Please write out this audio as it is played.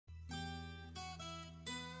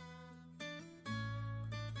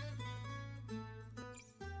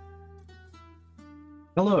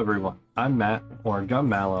Hello everyone, I'm Matt, or Gum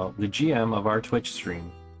Mallow, the GM of our Twitch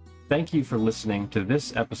stream. Thank you for listening to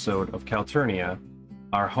this episode of Calturnia,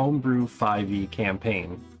 our homebrew 5e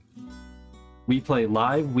campaign. We play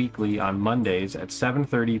live weekly on Mondays at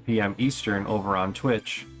 7:30 p.m. Eastern over on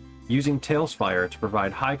Twitch, using Tailspire to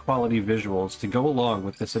provide high-quality visuals to go along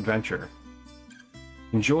with this adventure.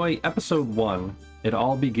 Enjoy Episode 1. It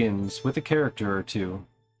all begins with a character or two.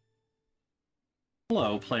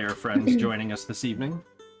 Hello, player friends joining us this evening.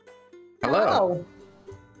 Hello.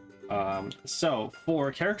 So,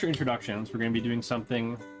 for character introductions, we're going to be doing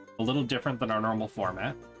something a little different than our normal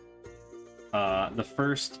format. The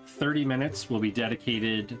first 30 minutes will be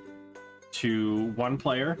dedicated to one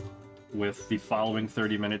player, with the following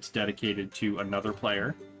 30 minutes dedicated to another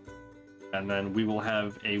player. And then we will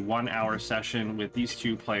have a 1-hour session with these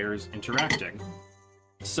two players interacting.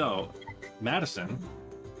 So, Madison,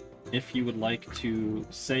 if you would like to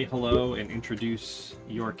say hello and introduce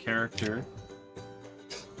your character.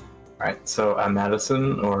 Alright, so I'm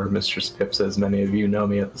Madison, or Mistress Pips as many of you know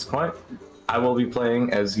me at this point. I will be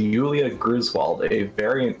playing as Yulia Griswold, a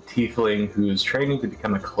variant tiefling who's training to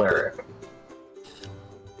become a cleric.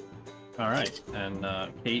 Alright, and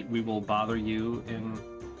Kate, we will bother you in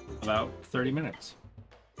about 30 minutes.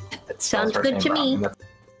 Sounds good to me.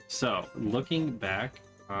 So, looking back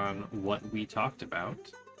on what we talked about,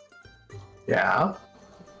 Yeah?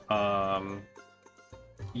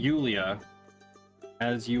 Yulia,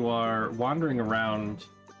 as you are wandering around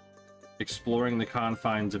exploring the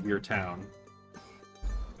confines of your town,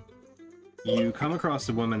 you come across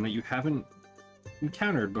a woman that you haven't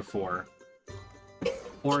encountered before,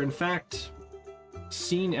 or in fact,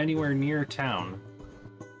 seen anywhere near town.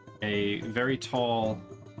 A very tall,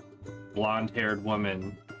 blonde-haired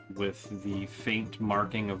woman with the faint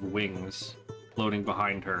marking of wings floating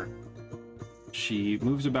behind her. She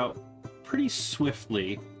moves about pretty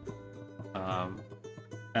swiftly,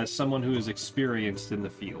 as someone who is experienced in the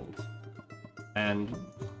field, and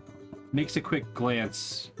makes a quick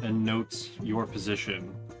glance and notes your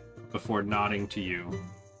position before nodding to you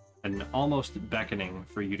and almost beckoning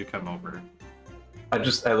for you to come over. I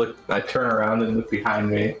turn around and look behind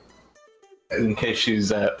me in case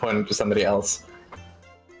she's pointing to somebody else.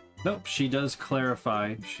 Nope, she does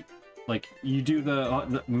clarify. Like, you do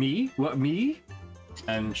the me? What, me?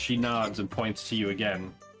 And she nods and points to you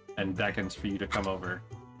again and beckons for you to come over.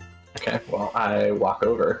 Okay, well, I walk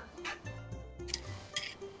over.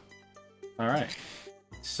 Alright.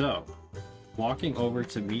 So, walking over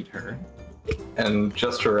to meet her. And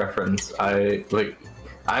just for reference, I'm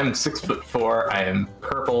 6'4", I am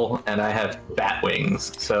purple, and I have bat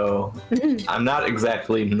wings, so I'm not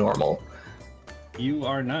exactly normal. You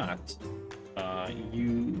are not.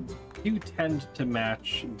 You tend to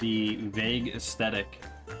match the vague aesthetic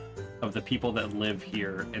of the people that live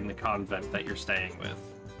here in the convent that you're staying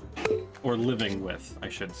with. Or living with, I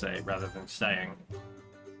should say, rather than staying.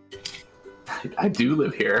 I do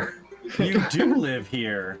live here. You do live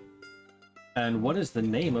here! And what is the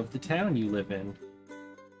name of the town you live in?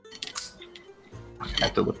 I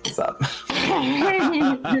have to look this up.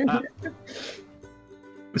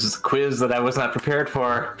 This is a quiz that I was not prepared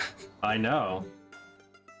for. I know.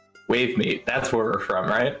 Wavemeet, that's where we're from,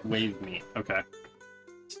 right? Wavemeet, okay.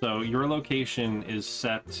 So your location is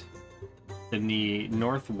set in the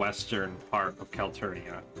northwestern part of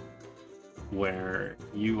Calturnia, where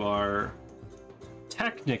you are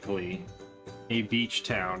technically a beach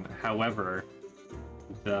town. However,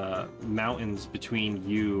 the mountains between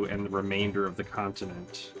you and the remainder of the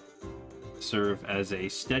continent serve as a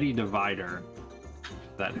steady divider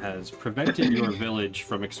that has prevented your village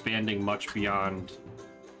from expanding much beyond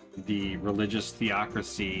the religious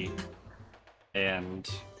theocracy and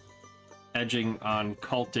edging on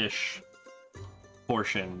cultish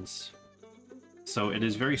portions. So it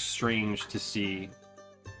is very strange to see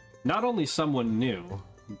not only someone new,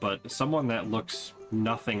 but someone that looks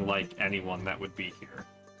nothing like anyone that would be here.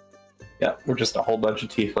 Yeah, we're just a whole bunch of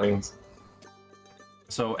tieflings.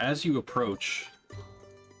 So as you approach...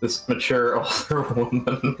 This mature older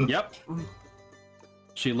woman. Yep.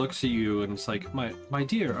 She looks at you and it's like, my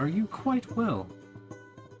dear, are you quite well?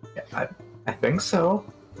 Yeah, I think so.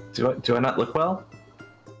 Do I not look well?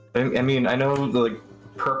 I mean, I know like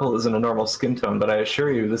purple isn't a normal skin tone, but I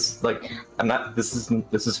assure you, this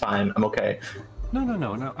is fine. I'm okay.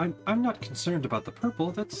 No. I'm not concerned about the purple.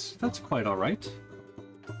 That's quite all right.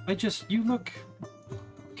 You look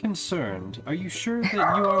concerned. Are you sure that you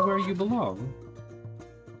are where you belong?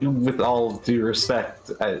 With all due respect,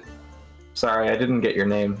 sorry, I didn't get your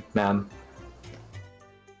name, ma'am.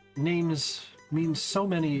 Names mean so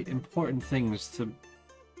many important things to...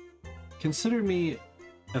 Consider me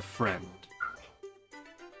A friend.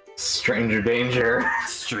 Stranger danger.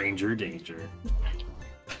 Stranger danger.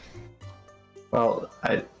 Well,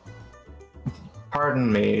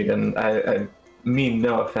 pardon me, and I mean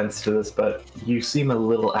no offense to this, but you seem a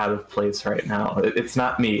little out of place right now. It's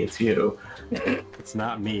not me, it's you. It's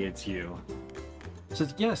not me, it's you.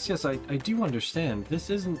 Says, yes, I do understand. This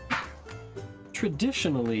isn't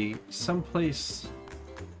traditionally someplace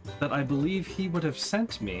that I believe he would have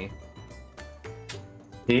sent me.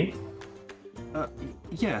 He?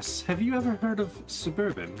 Yes. Have you ever heard of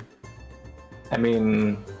Suburban? I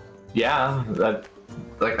mean, yeah.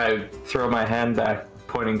 I throw my hand back,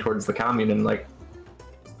 pointing towards the commune, and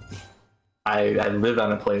I live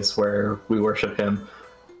on a place where we worship him.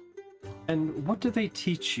 And what do they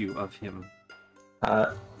teach you of him?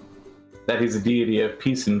 That he's a deity of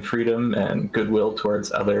peace and freedom and goodwill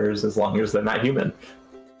towards others as long as they're not human.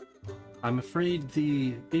 I'm afraid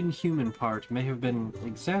the inhuman part may have been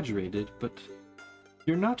exaggerated, but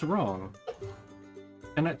you're not wrong.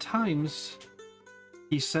 And at times,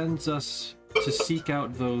 he sends us to seek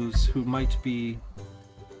out those who might be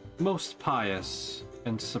most pious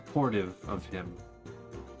and supportive of him.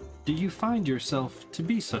 Do you find yourself to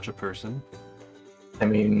be such a person? I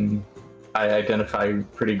mean, I identify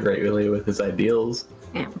pretty greatly with his ideals.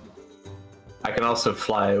 Yeah. I can also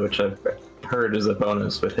fly, which I've heard is a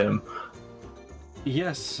bonus with him.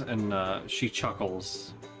 Yes, and she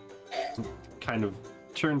chuckles, kind of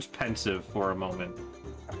turns pensive for a moment.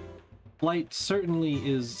 Flight certainly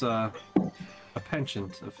is a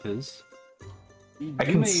penchant of his. You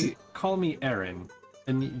may call me Aaron.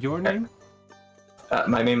 And your name?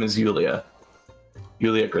 My name is Yulia.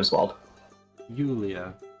 Yulia Griswold.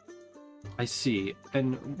 Yulia. I see.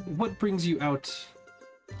 And what brings you out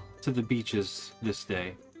to the beaches this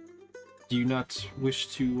day? Do you not wish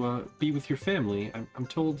to be with your family? I'm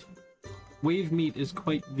told Wavemeet is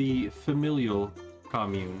quite the familial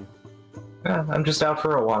commune. I'm just out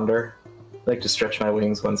for a wander. I like to stretch my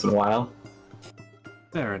wings once in a while.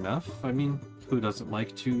 Fair enough. I mean, who doesn't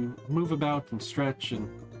like to move about and stretch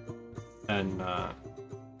and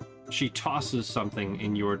she tosses something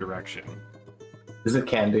in your direction. Is it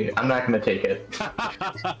candy? I'm not gonna take it.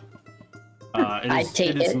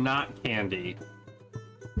 It is not candy.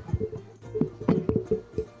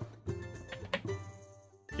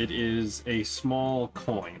 It is a small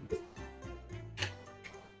coin.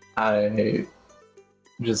 I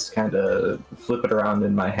just kind of flip it around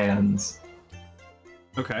in my hands.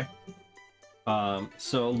 Okay.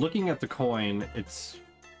 So looking at the coin, it's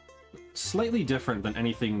slightly different than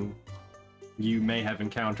anything you may have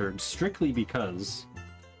encountered, strictly because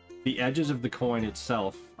the edges of the coin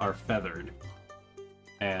itself are feathered.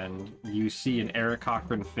 And you see an Eric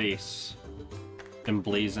Cochran face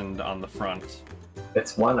emblazoned on the front.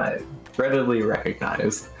 It's one I readily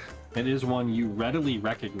recognize. It is one you readily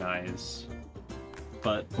recognize,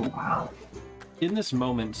 but wow. In this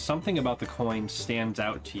moment, something about the coin stands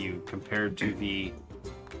out to you compared to the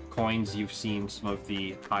coins you've seen some of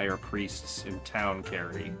the higher priests in town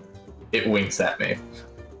carry. It winks at me.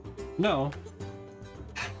 No.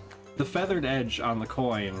 The feathered edge on the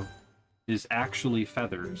coin is actually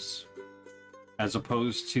feathers, as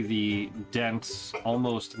opposed to the dense,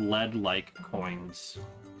 almost lead-like coins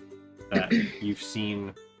that you've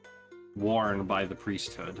seen worn by the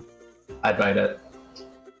priesthood. I'd bite it.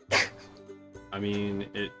 I mean,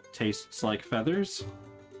 it tastes like feathers.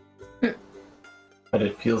 But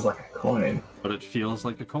it feels like a coin. But it feels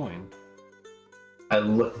like a coin. I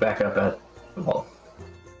look back up at... Well,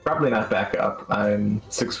 probably not back up. I'm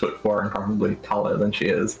 6'4" and probably taller than she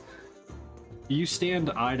is. You stand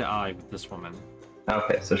eye to eye with this woman.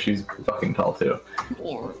 Okay, so she's fucking tall too.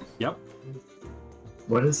 Yeah. Yep.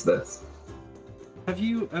 What is this? Have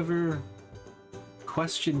you ever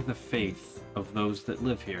questioned the faith of those that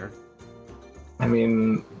live here? I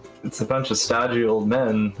mean, it's a bunch of stodgy old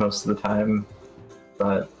men most of the time,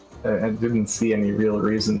 but I didn't see any real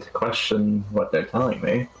reason to question what they're telling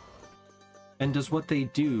me. And does what they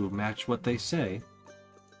do match what they say?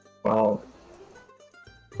 Well,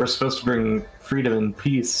 we're supposed to bring freedom and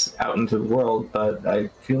peace out into the world, but I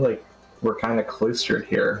feel like we're kind of cloistered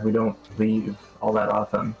here. We don't leave all that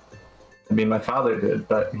often. I mean, my father did,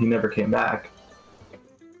 but he never came back.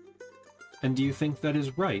 And do you think that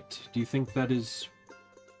is right? Do you think that is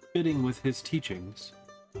fitting with his teachings?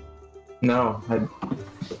 No,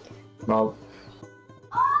 well,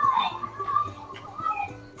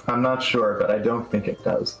 I'm not sure, but I don't think it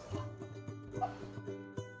does.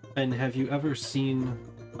 And have you ever seen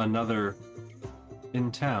another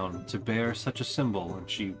in town to bear such a symbol? And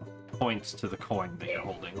she points to the coin that you're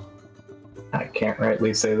holding. I can't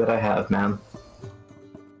rightly say that I have, ma'am.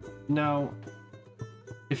 Now,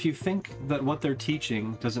 if you think that what they're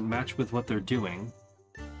teaching doesn't match with what they're doing,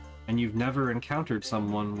 and you've never encountered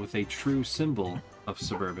someone with a true symbol of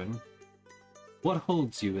suburban, what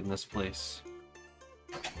holds you in this place?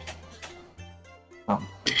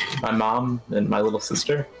 My mom and my little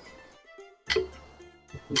sister.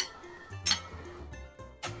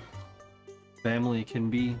 Family can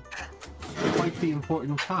be quite the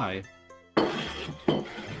important tie.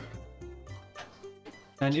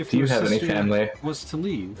 And if Do you your have any sister family? was to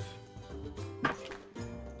leave,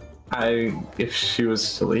 If she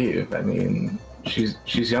was to leave, I mean,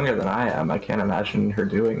 she's younger than I am. I can't imagine her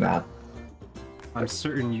doing that. I'm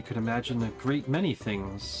certain you could imagine a great many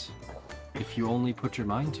things if you only put your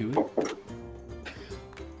mind to it.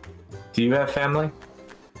 Do you have family?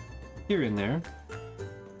 Here and there.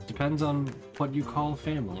 Depends on what you call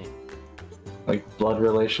family. Like blood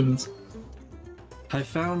relations? I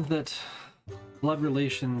found that blood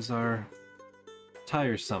relations are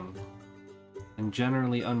tiresome and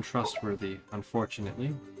generally untrustworthy,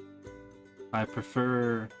 unfortunately. I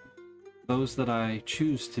prefer those that I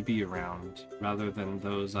choose to be around rather than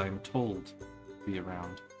those I'm told to be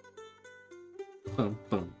around. Boom,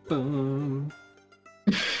 boom, boom.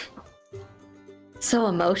 So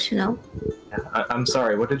emotional. I'm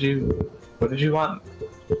sorry. What did you want?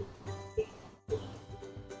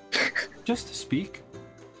 Just to speak.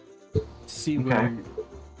 See Okay.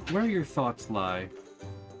 where your thoughts lie.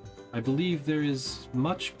 I believe there is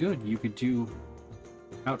much good you could do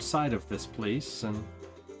outside of this place, and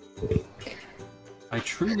I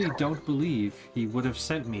truly don't believe he would have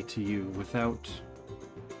sent me to you without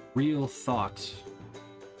real thought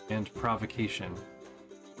and provocation.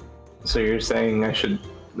 So you're saying I should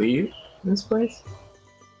leave this place?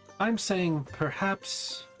 I'm saying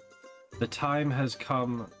perhaps the time has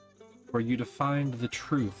come for you to find the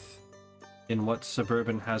truth in what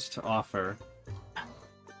Suburban has to offer.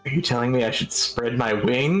 Are you telling me I should spread my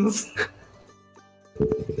wings?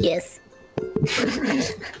 Yes.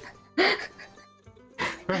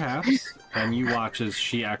 Perhaps. And you watch as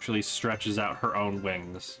she actually stretches out her own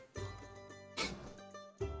wings.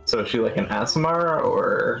 So is she like an Aasimar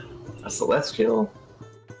or a Celestial?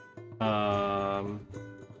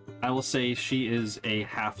 I will say she is a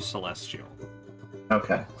half Celestial.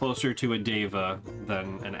 Okay. Closer to a Deva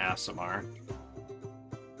than an Aasimar.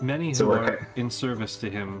 Many So who we're are in service to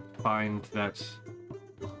him find that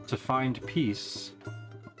to find peace,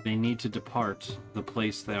 they need to depart the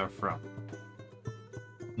place they are from.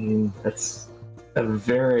 That's a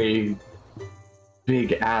very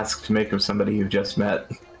big ask to make of somebody you've just met.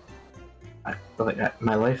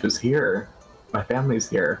 My life is here. My family's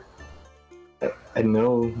here. I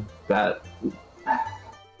know that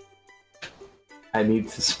I need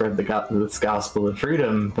to spread this gospel of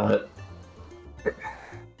freedom, but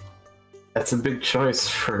that's a big choice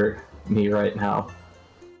for me right now.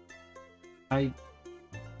 I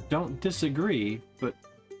don't disagree, but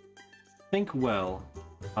think well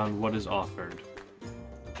on what is offered.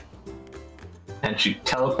 And she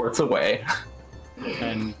teleports away.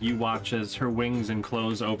 And you watch as her wings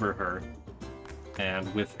enclose over her,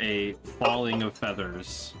 and with a falling of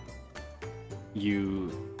feathers,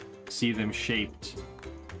 you see them shaped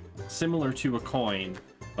similar to a coin,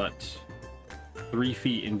 but 3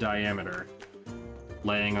 feet in diameter,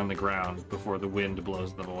 laying on the ground before the wind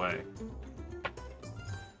blows them away.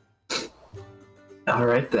 All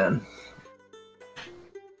right then.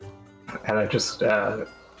 And I just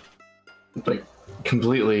like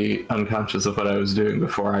completely unconscious of what I was doing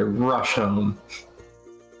before I rush home.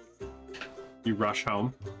 You rush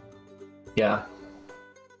home? Yeah.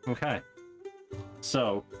 Okay.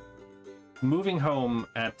 So, moving home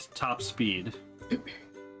at top speed,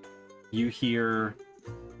 you hear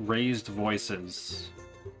raised voices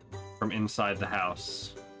from inside the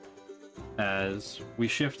house. As we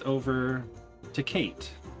shift over to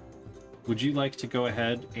Kate, would you like to go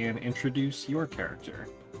ahead and introduce your character?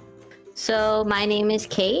 So my name is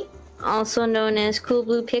Kate, also known as Cool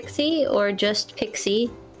Blue Pixie or just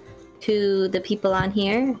Pixie to the people on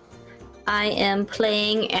here. I am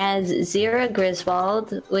playing as Zhera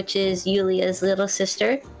Griswold, which is Yulia's little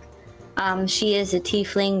sister. She is a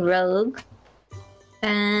tiefling rogue.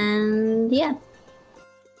 And yeah.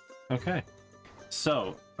 Okay.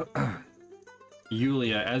 So,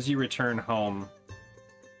 Yulia, as you return home,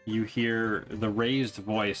 you hear the raised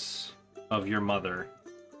voice of your mother,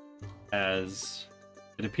 as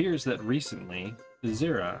it appears that recently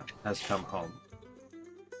Zhera has come home.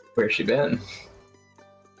 Where's she been?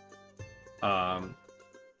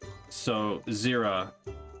 So Zhera,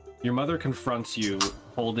 your mother confronts you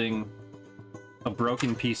holding a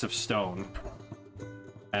broken piece of stone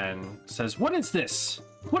and says, "What is this?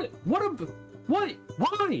 Why?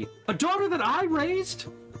 A daughter that I raised?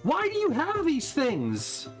 Why do you have these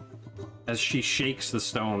things?" As she shakes the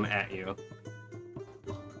stone at you.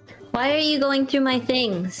 Why are you going through my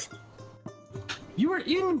things? You are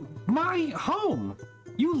in my home.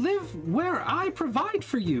 You live where I provide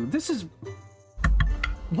for you. This is...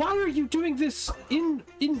 Why are you doing this in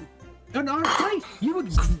our place? You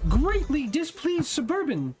would greatly displease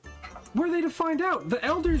Suburban. Were they to find out, the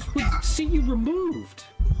elders would see you removed.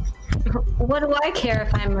 What do I care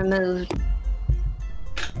if I'm removed?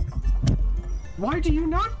 Why do you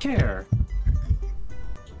not care?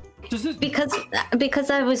 Does this... Because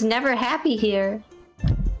I was never happy here.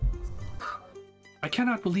 I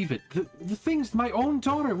cannot believe it. The things my own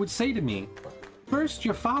daughter would say to me. First,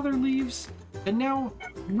 your father leaves, and now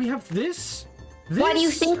we have this? Why do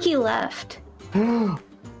you think he left?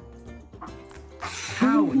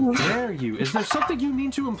 How dare you? Is there something you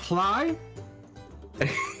mean to imply?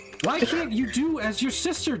 Why can't you do as your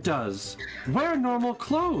sister does? Wear normal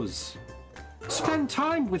clothes. Spend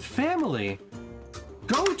time with family.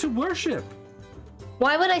 Go to worship.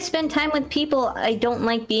 Why would I spend time with people I don't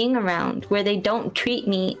like being around, where they don't treat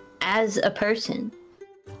me as a person?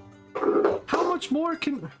 How much more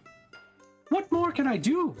can... What more can I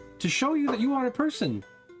do to show you that you are a person?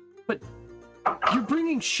 But you're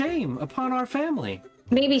bringing shame upon our family.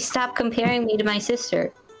 Maybe stop comparing me to my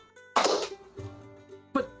sister.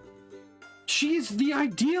 But she's the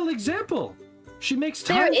ideal example. She makes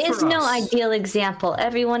time for us. There is no ideal example.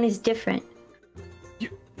 Everyone is different.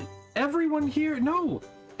 Everyone here, no.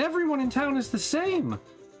 Everyone in town is the same.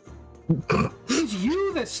 It is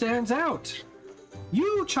you that stands out.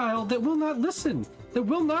 You, child, that will not listen, that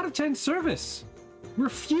will not attend service,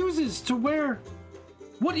 refuses to wear...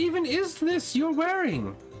 What even is this you're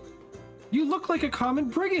wearing? You look like a common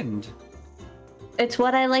brigand. It's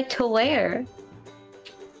what I like to wear.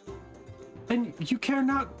 And you care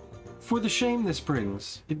not for the shame this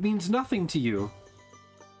brings. It means nothing to you.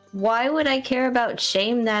 Why would I care about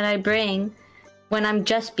shame that I bring when I'm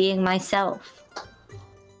just being myself?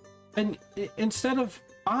 And instead of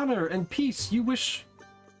honor and peace, you wish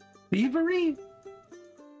thievery?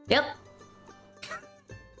 Yep.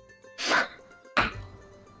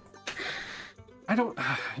 I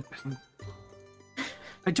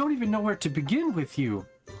don't even know where to begin with you.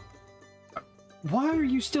 Why are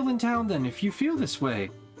you still in town then if you feel this way?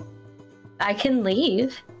 I can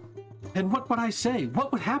leave. And what would I say?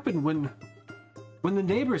 What would happen when the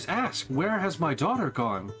neighbors ask, "Where has my daughter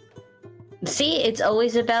gone?" See, it's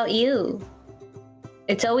always about you.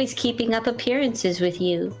 It's always keeping up appearances with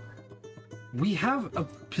you. We have a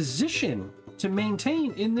position to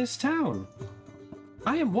maintain in this town.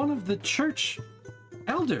 I am one of the church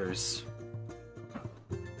elders.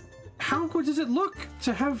 How good does it look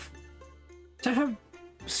to have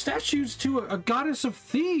statues to a goddess of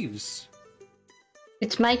thieves?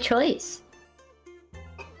 It's my choice.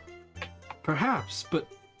 Perhaps, but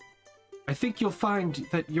I think you'll find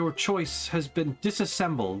that your choice has been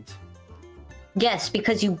disassembled. Yes,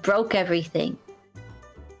 because you broke everything.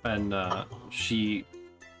 And she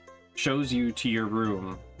shows you to your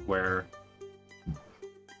room where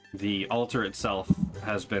the altar itself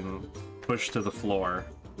has been pushed to the floor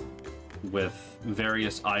with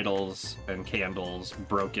various idols and candles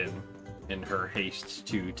broken in her haste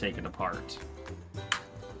to take it apart.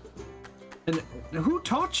 And who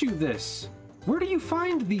taught you this? Where do you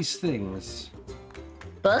find these things?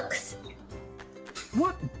 Books?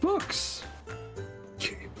 What books?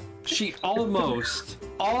 She almost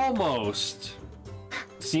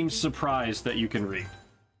seems surprised that you can read.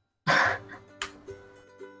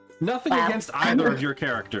 Nothing against either of your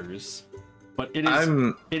characters, but it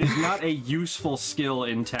is not a useful skill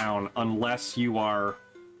in town unless you are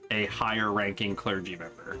a higher ranking clergy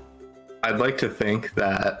member. I'd like to think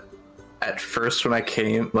that at first when I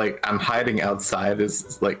came, like, I'm hiding outside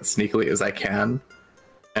as like sneakily as I can,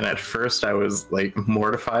 and at first I was like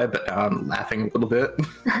mortified, but now I'm laughing a little bit.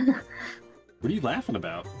 What are you laughing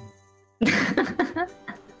about?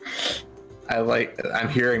 I'm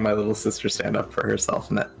hearing my little sister stand up for herself,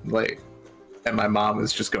 and that, like, and my mom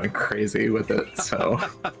is just going crazy with it, so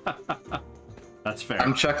that's fair.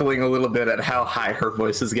 I'm chuckling a little bit at how high her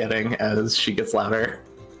voice is getting as she gets louder.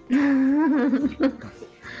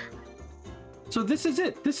 So this is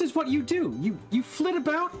it. This is what you do. You flit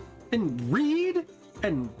about and read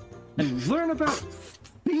and learn about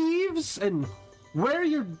thieves and wear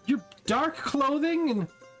your dark clothing. And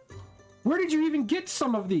where did you even get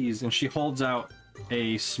some of these? And she holds out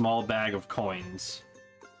a small bag of coins.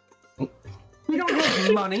 We don't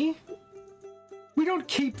have money. We don't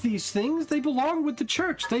keep these things. They belong with the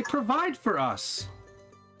church. They provide for us.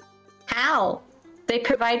 How? They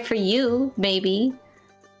provide for you, maybe.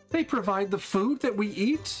 They provide the food that we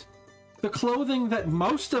eat, the clothing that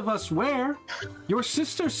most of us wear. Your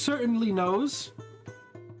sister certainly knows.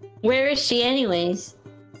 Where is she anyways?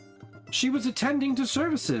 She was attending to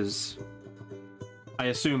services. I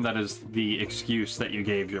assume that is the excuse that you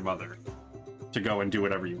gave your mother to go and do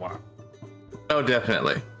whatever you want. Oh,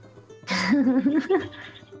 definitely.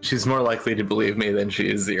 She's more likely to believe me than she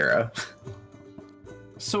is Zhera.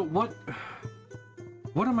 So what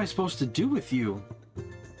am I supposed to do with you?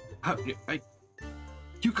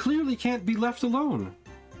 You clearly can't be left alone.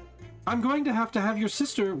 I'm going to have your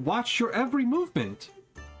sister watch your every movement.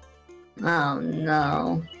 Oh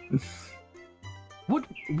no.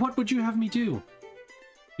 What would you have me do?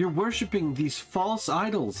 You're worshipping these false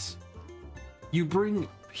idols. You bring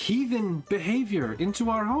heathen behavior into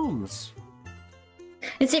our homes.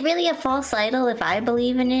 Is it really a false idol if I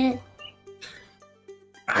believe in it?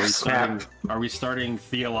 Are we starting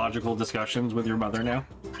theological discussions with your mother now?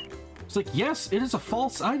 It's like, yes, it is a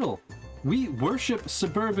false idol. We worship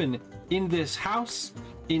suburban in this house,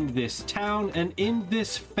 in this town, and in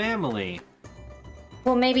this family.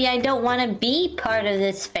 Well, maybe I don't want to be part of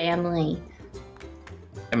this family.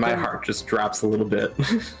 And my heart just drops a little bit.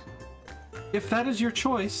 If that is your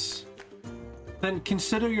choice, then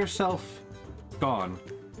consider yourself gone.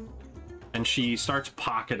 And she starts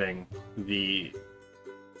pocketing the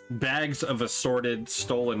bags of assorted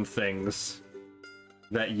stolen things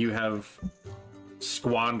that you have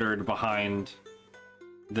squandered behind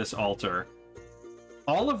this altar.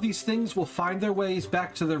 All of these things will find their ways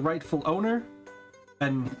back to their rightful owner,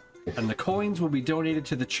 and the coins will be donated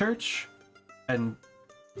to the church, and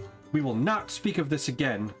we will not speak of this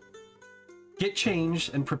again. Get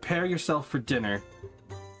changed and prepare yourself for dinner.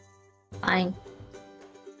 Fine.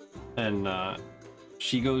 And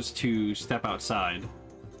she goes to step outside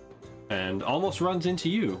and almost runs into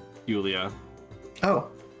you, Yulia. Oh,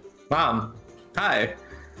 Mom. Hi.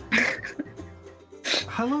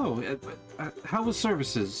 Hello. How was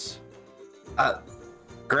services?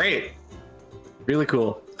 Great. Really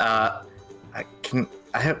cool. I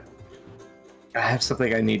have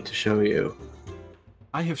something I need to show you.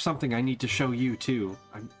 I have something I need to show you too.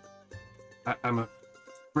 I'm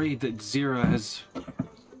afraid that Zhera has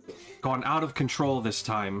gone out of control this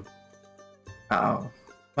time. Oh,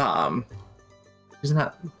 Mom.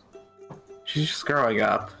 She's just growing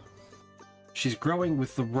up. She's growing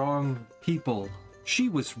with the wrong people. She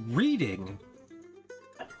was reading.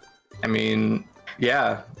 I mean,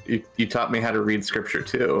 yeah, you taught me how to read scripture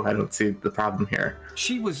too. I don't see the problem here.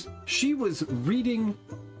 She was reading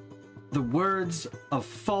the words of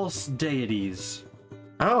false deities.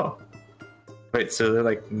 Oh. Wait, so they're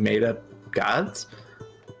like made up gods?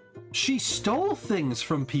 She stole things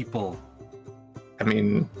from people. I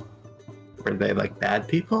mean, were they like bad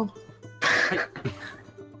people?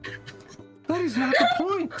 That is not the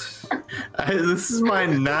point. This is my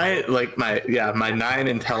my 9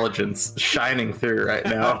 intelligence shining through right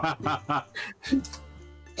now.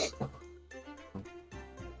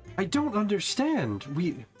 I don't understand.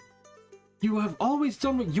 You have always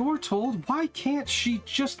done what you're told. Why can't she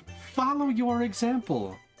just follow your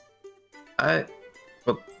example?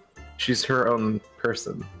 Well, she's her own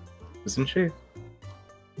person, isn't she?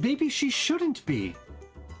 Maybe she shouldn't be.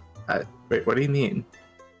 Wait, what do you mean?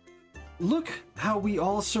 Look how we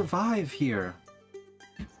all survive here.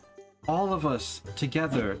 All of us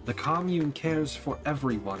together, the commune cares for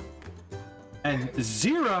everyone. And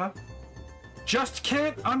Zhera just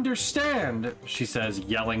can't understand, she says,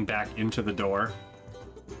 yelling back into the door.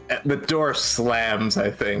 The door slams,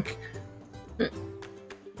 I think.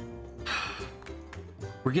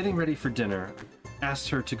 We're getting ready for dinner. Asked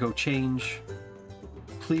her to go change.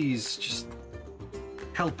 Please, just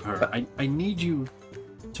help her. I need you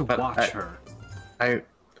to watch her. I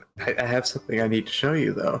have something I need to show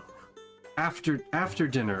you, though. After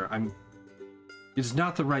dinner, it's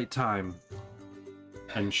not the right time.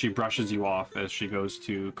 And she brushes you off as she goes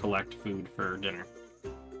to collect food for dinner.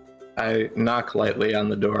 I knock lightly on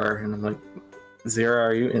the door, and I'm like, Zhera,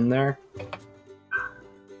 are you in there?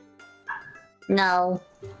 No.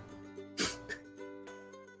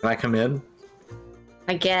 Can I come in?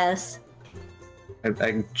 I guess.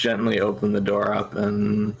 I gently open the door up,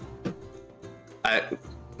 and I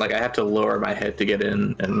have to lower my head to get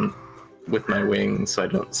in, and with my wings so I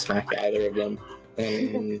don't smack either of them.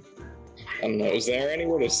 And I don't know, is there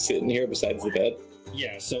anywhere to sit in here besides the bed?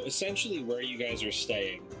 Yeah, so essentially where you guys are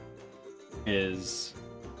staying is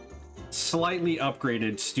slightly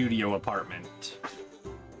upgraded studio apartment.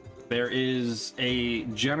 There is a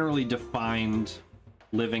generally defined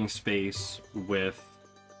living space with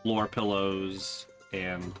floor pillows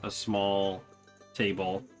and a small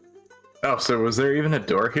table. Oh, so was there even a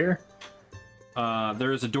door here?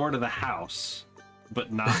 There is a door to the house,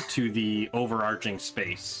 but not to the overarching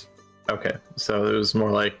space. Okay, so it was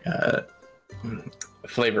more like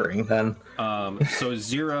flavoring then. So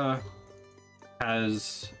Zhera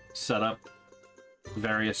has set up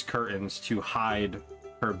various curtains to hide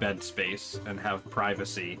her bed space and have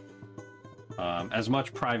privacy. As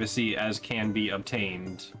much privacy as can be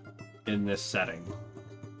obtained in this setting.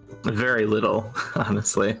 Very little,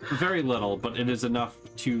 honestly. Very little, but it is enough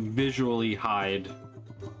to visually hide,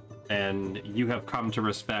 and you have come to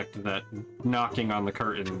respect that knocking on the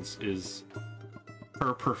curtains is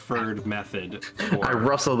her preferred method. I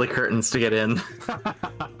rustle the curtains to get in.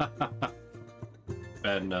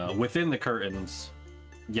 And within the curtains,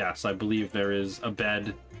 yes, I believe there is a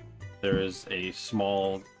bed, there is a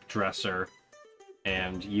small dresser,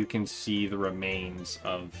 and you can see the remains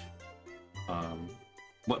of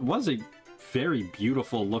what was a very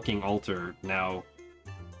beautiful looking altar now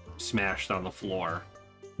smashed on the floor.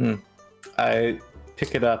 I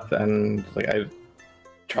pick it up and I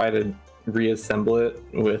try to reassemble it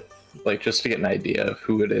with just to get an idea of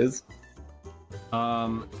who it is.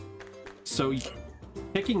 So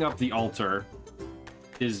picking up the altar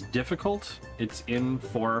is difficult. It's in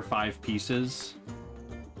 4 or 5 pieces,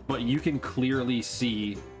 but you can clearly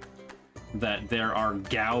see that there are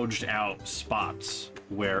gouged out spots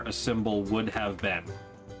where a symbol would have been.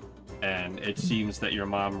 And it seems that your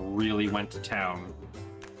mom really went to town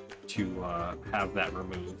to have that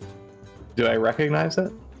removed. Do I recognize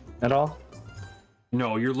it at all?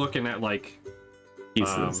 No, you're looking at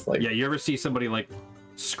Pieces. yeah, you ever see somebody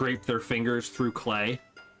scrape their fingers through clay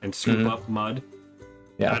and scoop up mud?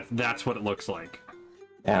 Yeah. That's what it looks like.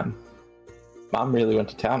 Damn. Mom really went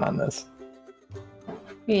to town on this.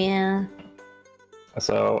 Yeah.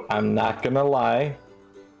 So I'm not gonna lie,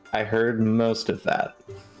 I heard most of that.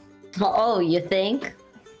 Oh, you think?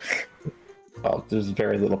 Well, there's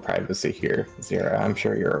very little privacy here, Zhera. I'm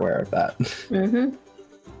sure you're aware of that. Mm-hmm.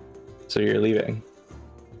 So you're leaving.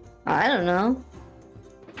 I don't know.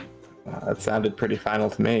 That sounded pretty final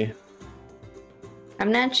to me.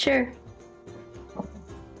 I'm not sure.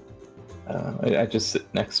 I just sit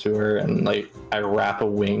next to her and I wrap a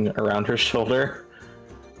wing around her shoulder.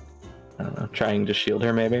 Trying to shield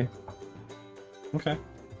her maybe. Okay.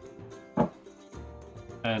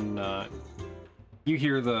 And you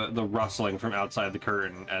hear the rustling from outside the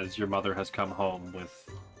curtain as your mother has come home with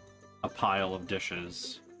a pile of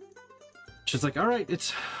dishes. She's like, all right,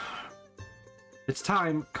 it's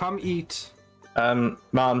time. Come eat.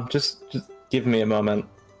 Mom, just give me a moment.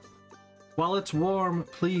 While it's warm,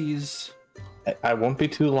 please. I won't be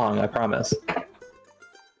too long, I promise.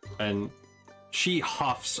 And she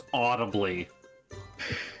huffs audibly.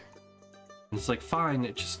 It's like,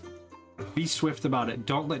 fine, just be swift about it.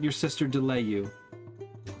 Don't let your sister delay you.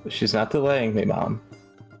 She's not delaying me, Mom.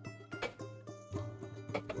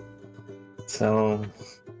 So,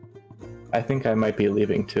 I think I might be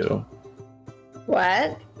leaving too.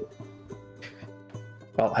 What?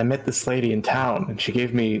 Well, I met this lady in town, and she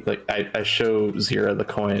gave me, I show Zhera the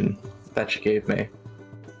coin that she gave me.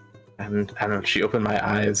 And, I don't know, she opened my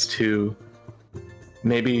eyes to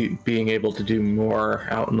maybe being able to do more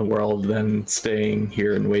out in the world than staying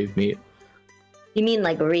here in Wavemeet. You mean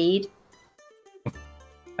read?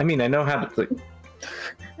 I mean, I know how to,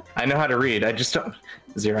 I know how to read, I just don't...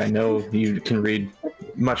 Zhera, I know you can read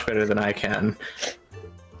much better than I can.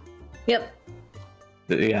 Yep.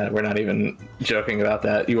 Yeah, we're not even joking about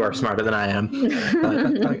that. You are smarter than I am.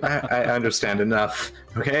 I understand enough,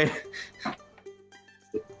 okay?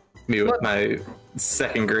 Me with my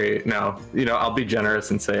second grade. No, I'll be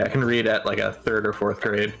generous and say I can read at a 3rd or 4th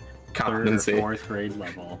grade competency. 3rd or 4th grade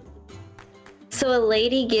level. So a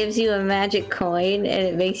lady gives you a magic coin and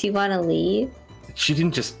it makes you want to leave? She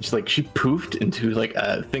didn't just she poofed into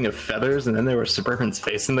a thing of feathers, and then there was Suburban's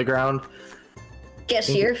face in the ground. Guess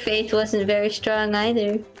your faith wasn't very strong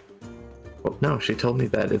either. Well, no, she told me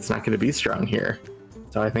that it's not going to be strong here.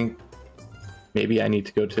 So I think maybe I need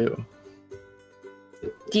to go too.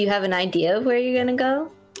 Do you have an idea of where you're gonna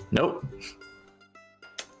go? Nope.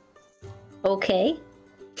 Okay.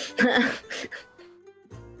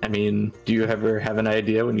 I mean, do you ever have an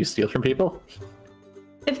idea when you steal from people?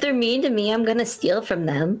 If they're mean to me, I'm gonna steal from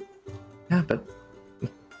them. Yeah, but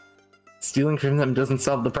stealing from them doesn't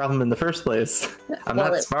solve the problem in the first place. I'm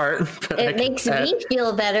not smart. It makes me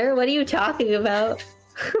feel better. What are you talking about?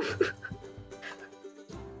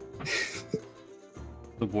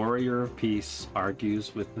 The warrior of peace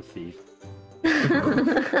argues with the thief.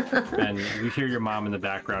 And you hear your mom in the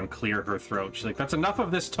background clear her throat. She's like, that's enough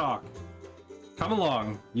of this talk. Come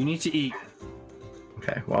along. You need to eat.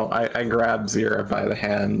 Okay, well, I grab Zira by the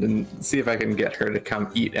hand and see if I can get her to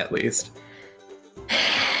come eat at least.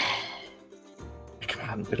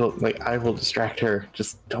 Come on, I will distract her.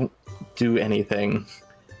 Just don't do anything.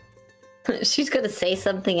 She's gonna say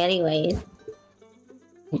something anyways.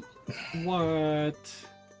 What?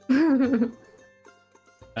 And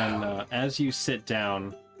as you sit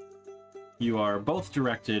down, you are both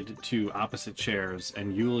directed to opposite chairs,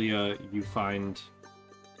 and Yulia, you find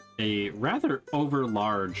a rather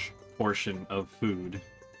overlarge portion of food,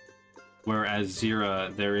 whereas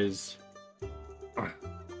Zira, there is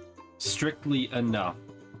strictly enough.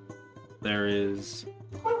 There is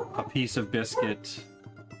a piece of biscuit,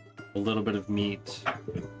 a little bit of meat,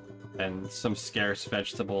 and some scarce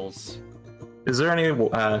vegetables. Is there any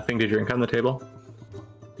thing to drink on the table?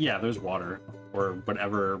 Yeah, there's water, or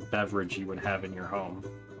whatever beverage you would have in your home.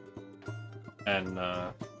 And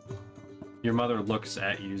your mother looks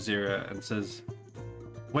at you, Zira, and says,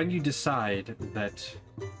 when you decide that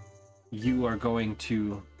you are going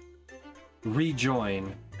to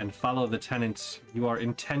rejoin and follow the tenets you are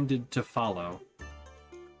intended to follow,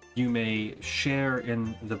 you may share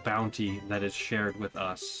in the bounty that is shared with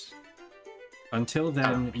us. Until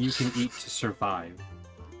then, you can eat to survive.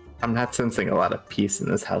 I'm not sensing a lot of peace in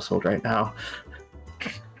this household right now.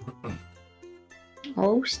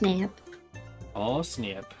 Oh, snap. Oh,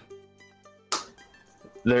 snap.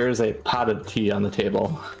 There's a pot of tea on the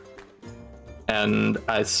table, and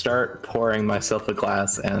I start pouring myself a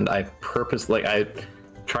glass, and I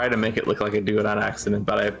try to make it look like I do it on accident,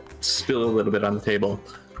 but I spill a little bit on the table.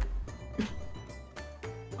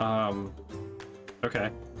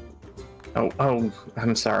 Okay. Oh,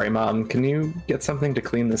 I'm sorry, Mom. Can you get something to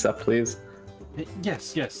clean this up, please?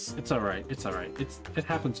 Yes, it's alright, it's alright. It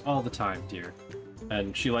happens all the time, dear.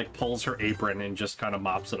 And she, pulls her apron and just kind of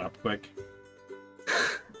mops it up quick.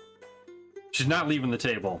 She's not leaving the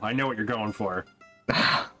table. I know what you're going for.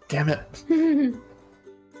 Damn it.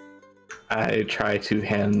 I try to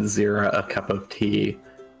hand Zira a cup of tea.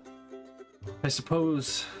 I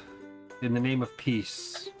suppose, in the name of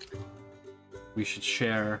peace, we should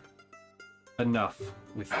share enough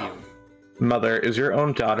with you. Mother, is your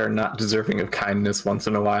own daughter not deserving of kindness once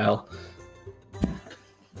in a while?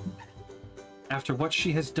 After what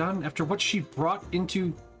she has done, after what she brought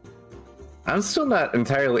into... I'm still not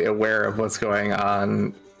entirely aware of what's going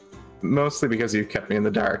on, mostly because you kept me in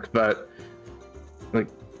the dark, but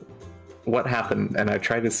what happened? And I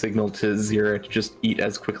try to signal to Zira to just eat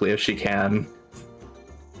as quickly as she can.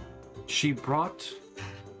 She brought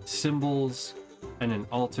symbols and an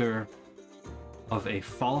altar of a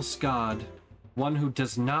false god, one who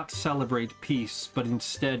does not celebrate peace, but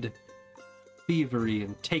instead thievery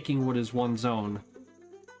and taking what is one's own.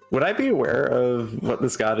 Would I be aware of what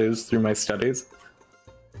this god is through my studies?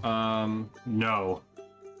 No.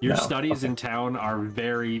 Your studies okay. in town are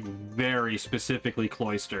very, very specifically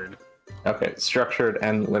cloistered. Okay, structured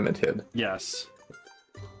and limited. Yes.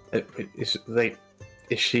 Is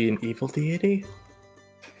she an evil deity?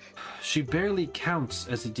 She barely counts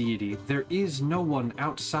as a deity. There is no one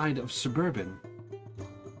outside of Suburban.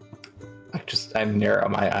 I narrow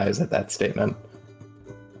my eyes at that statement.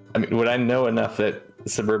 I mean, would I know enough that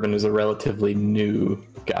Suburban is a relatively new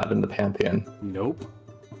god in the pantheon? Nope.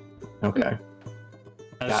 Okay.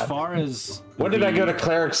 As far as... What did I go to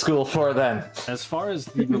cleric school for, then? As far as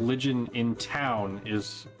the religion in town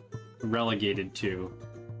is relegated to,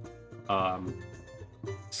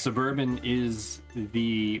 Suburban is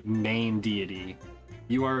the main deity.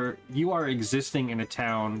 You are existing in a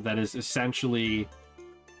town that is essentially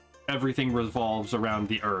everything revolves around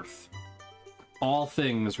the earth. All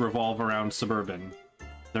things revolve around Suburban.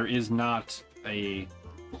 There is not a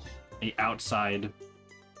outside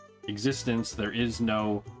existence. There is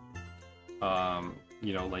no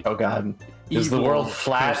oh god, is the evil, world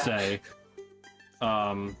flat? Per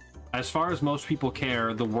se. As far as most people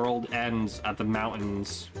care, the world ends at the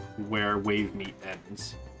mountains where Wavemeet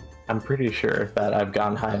ends. I'm pretty sure that I've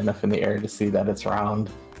gone high enough in the air to see that it's round.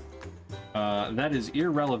 That is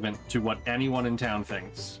irrelevant to what anyone in town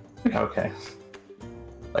thinks. Okay.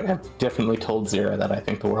 I've definitely told Zira that I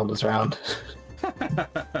think the world is round.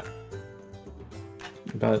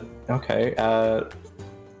 But, okay,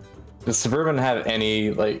 does Suburban have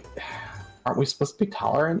any, aren't we supposed to be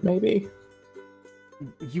tolerant, maybe?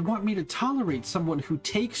 You want me to tolerate someone who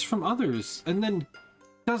takes from others and then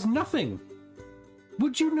does nothing?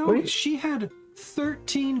 Would you know she had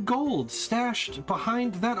 13 gold stashed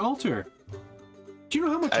behind that altar? Do you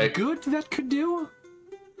know how much good that could do?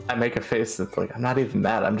 I make a face that's like, I'm not even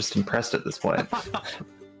mad. I'm just impressed at this point.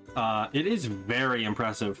 It is very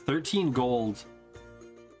impressive. 13 gold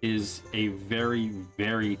is a very,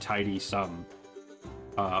 very tidy sum.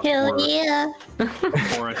 Hell yeah!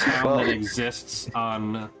 For a town that exists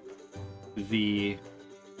on the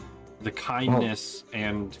kindness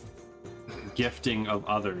and gifting of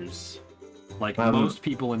others. Like, most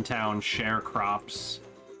people in town share crops.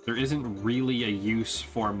 There isn't really a use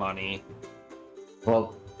for money.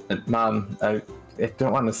 Well, Mom, I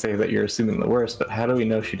don't want to say that you're assuming the worst, but how do we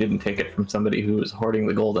know she didn't take it from somebody who was hoarding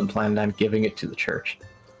the gold and planned on giving it to the church?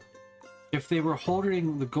 If they were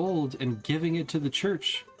hoarding the gold and giving it to the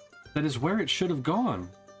church, that is where it should have gone.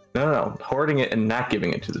 No, hoarding it and not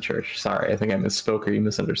giving it to the church. Sorry, I think I misspoke or you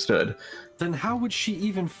misunderstood. Then how would she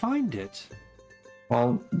even find it?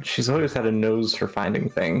 Well, she's always had a nose for finding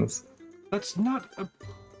things. That's not a...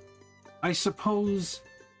 I suppose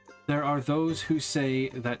there are those who say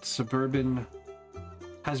that Suburban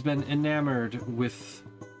has been enamored with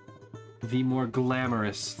the more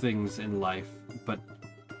glamorous things in life, but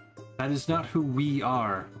that is not who we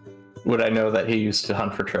are. Would I know that he used to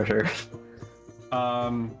hunt for treasure?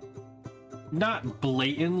 Not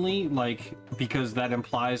blatantly, like, because that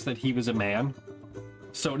implies that he was a man.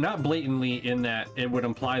 So not blatantly in that it would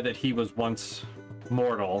imply that he was once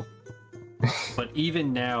mortal. But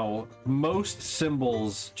even now, most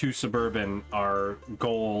symbols to Suburban are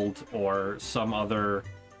gold or some other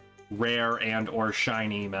rare and or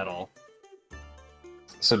shiny metal.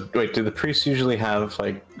 So wait, do the priests usually have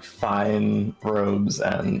like fine robes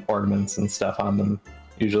and ornaments and stuff on them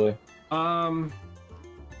usually?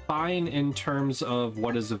 Fine in terms of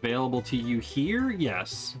what is available to you here,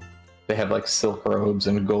 yes. They have like silk robes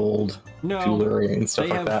and gold jewelry and stuff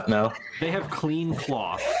like that. No, they have clean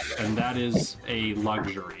cloth, and that is a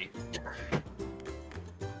luxury.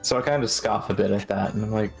 So I kind of scoff a bit at that, and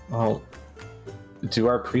I'm like, well, do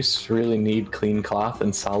our priests really need clean cloth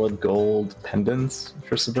and solid gold pendants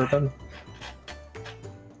for Suburban?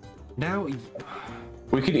 Now,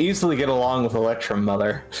 we could easily get along with Electrum,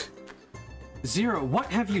 Mother. Zero, what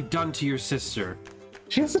have you done to your sister?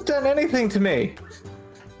 She hasn't done anything to me.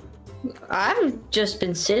 I've just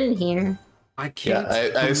been sitting here. I can't.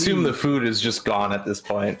 Yeah, I assume the food is just gone at this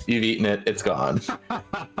point. You've eaten it, it's gone.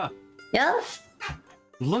 Yeah.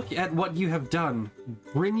 Look at what you have done,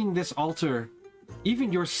 bringing this altar.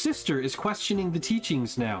 Even your sister is questioning the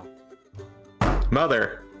teachings now.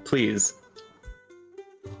 Mother, please.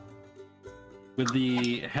 With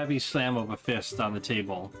the heavy slam of a fist on the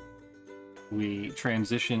table, we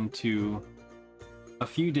transition to a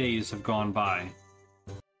few days have gone by,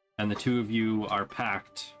 and the two of you are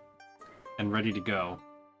packed and ready to go.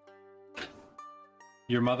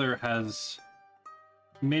 Your mother has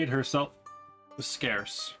made herself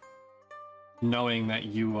scarce, knowing that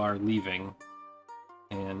you are leaving,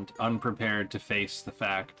 and unprepared to face the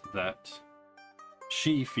fact that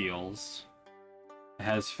she feels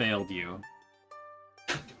has failed you.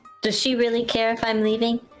 Does she really care if I'm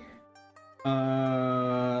leaving?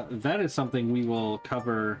 That is something we will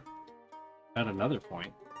cover at another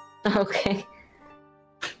point. Okay.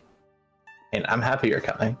 And I'm happy you're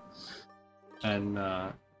coming. And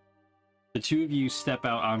the two of you step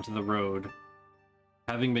out onto the road,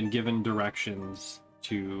 having been given directions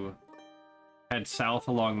to head south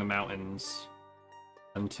along the mountains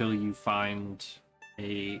until you find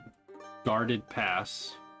a guarded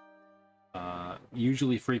pass,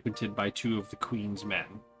 usually frequented by two of the Queen's men,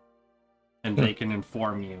 and they can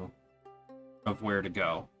inform you of where to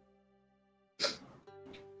go.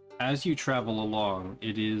 As you travel along,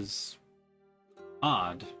 it is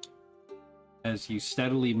odd as you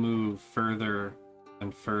steadily move further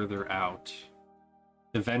and further out,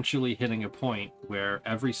 eventually hitting a point where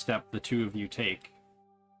every step the two of you take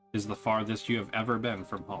is the farthest you have ever been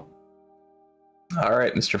from home. All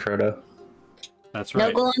right, Mr. Frodo. That's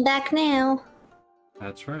right. No going back now.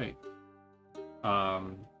 That's right.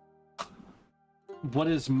 What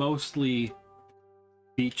is mostly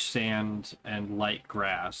beach sand and light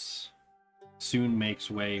grass soon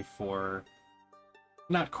makes way for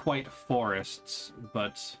not quite forests,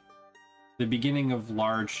 but the beginning of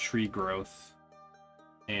large tree growth.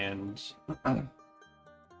 And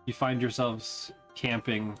you find yourselves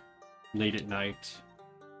camping late at night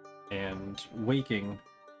and waking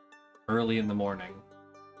early in the morning.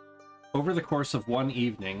 Over the course of one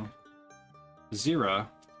evening, Zhera,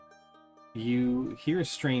 you hear a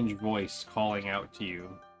strange voice calling out to you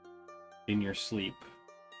in your sleep.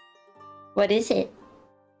 What is it?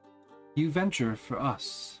 You venture for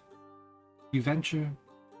us. You venture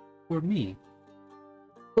for me.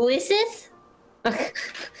 Who is this?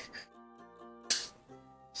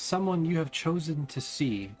 Someone you have chosen to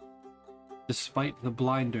see, despite the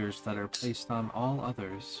blinders that are placed on all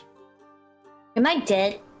others. Am I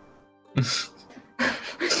dead?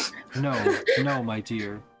 No, my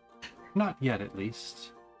dear. Not yet, at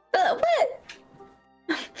least. What?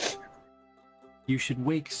 You should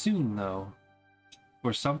wake soon, though,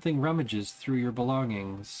 for something rummages through your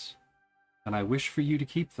belongings, and I wish for you to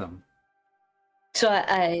keep them. So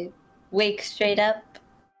I wake straight up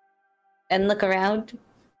and look around.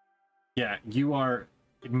 Yeah, you are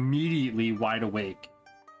immediately wide awake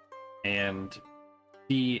and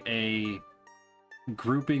see a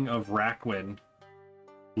grouping of Rakwin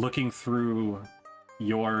looking through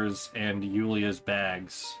yours and Yulia's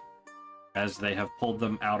bags as they have pulled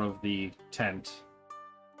them out of the tent.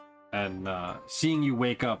 And seeing you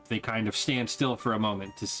wake up, they kind of stand still for a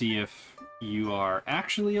moment to see if you are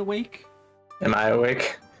actually awake. Am I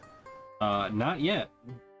awake? Not yet.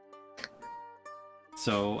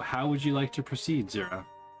 So how would you like to proceed, Zhera?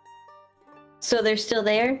 So they're still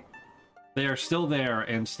there? They are still there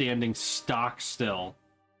and standing stock still,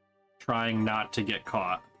 trying not to get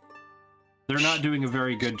caught. They're not doing a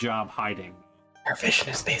very good job hiding. Our vision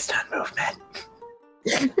is based on movement.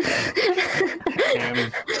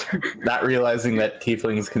 And Not realizing that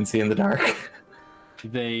tieflings can see in the dark.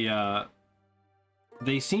 they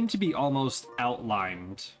seem to be almost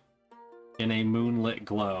outlined in a moonlit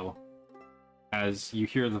glow as you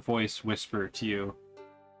hear the voice whisper to you.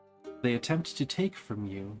 They attempt to take from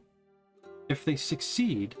you. If they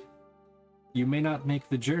succeed, you may not make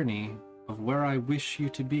the journey of where I wish you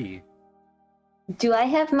to be. Do I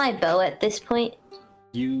have my bow at this point?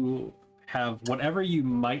 You have whatever you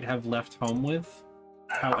might have left home with.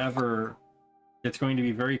 However, it's going to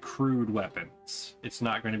be very crude weapons. It's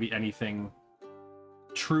not going to be anything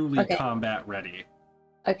truly combat ready.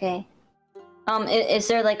 Okay. Is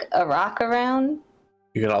there like a rock around?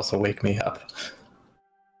 You could also wake me up.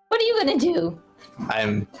 What are you gonna do?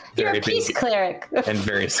 I'm You're very a peace big cleric. and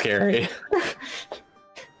very scary.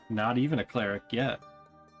 Not even a cleric yet.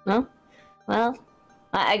 Huh? Well,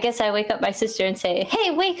 I guess I wake up my sister and say,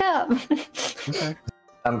 "Hey, wake up!" Okay.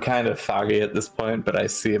 I'm kind of foggy at this point, but I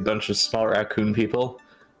see a bunch of small raccoon people.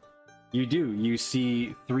 You do. You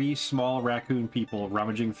see 3 small raccoon people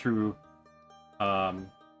rummaging through,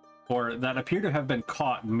 or that appear to have been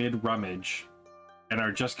caught mid-rummage, and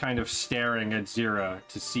are just kind of staring at Zhera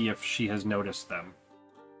to see if she has noticed them.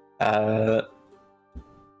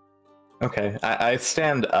 Okay, I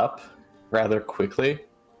stand up rather quickly.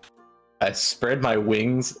 I spread my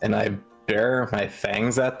wings and I bare my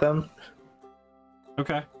fangs at them.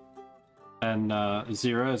 Okay. And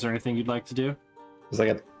Zhera, is there anything you'd like to do? There's like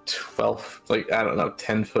a 12, like, I don't know,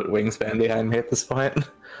 10-foot wingspan behind me at this point.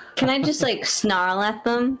 Can I just like snarl at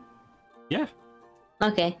them? Yeah.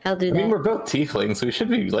 Okay, I'll do I that. mean, we're both tieflings, so we should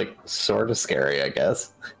be, like, sort of scary, I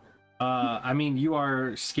guess. I mean, you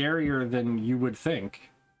are scarier than you would think.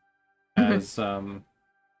 As,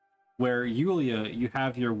 where Yulia, you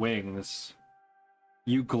have your wings,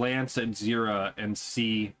 you glance at Zhera and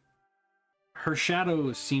see her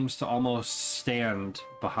shadow seems to almost stand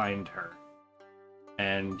behind her.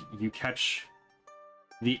 And you catch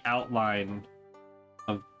the outline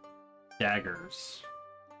of daggers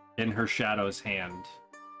in her shadow's hand.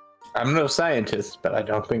 I'm no scientist, but I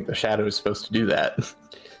don't think the shadow is supposed to do that.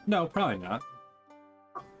 No, probably not.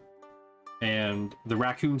 And the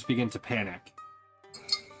raccoons begin to panic.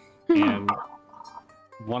 And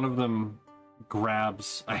one of them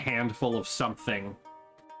grabs a handful of something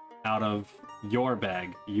out of your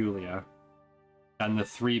bag, Yulia. And the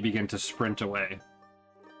 3 begin to sprint away.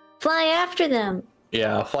 Fly after them.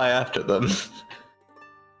 Yeah, I'll fly after them.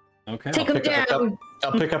 Okay. Take them down.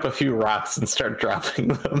 I'll pick up a few rocks and start dropping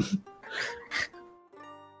them.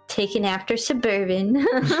 Taken after Suburban.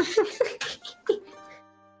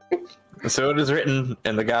 So it is written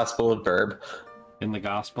in the Gospel of Burb. In the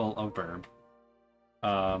Gospel of Burb.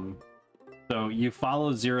 So you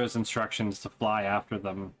follow Zhera's instructions to fly after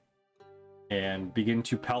them and begin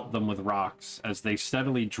to pelt them with rocks as they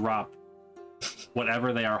steadily drop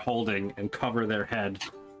whatever they are holding and cover their head.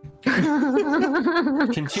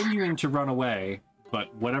 Continuing to run away,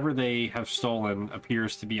 but whatever they have stolen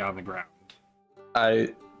appears to be on the ground.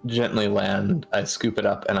 I gently land, I scoop it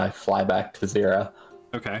up, and I fly back to Zhera.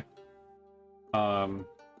 Okay.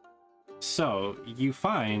 So you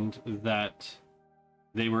find that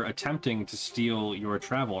they were attempting to steal your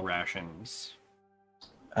travel rations,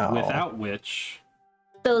 Oh. without which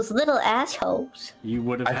Those little assholes. you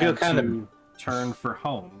would have I feel had kind to turn for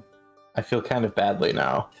home. I feel kind of badly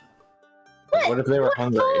now. What if they were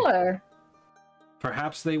hungry? For?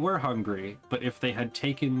 Perhaps they were hungry, but if they had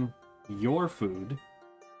taken your food,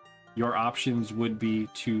 your options would be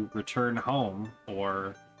to return home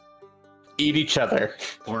or Eat each other.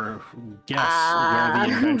 or guess where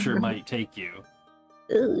the adventure might take you.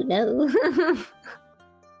 Ooh, no.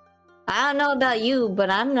 I don't know about you, but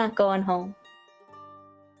I'm not going home.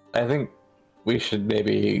 I think we should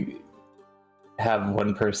maybe have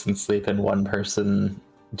one person sleep and one person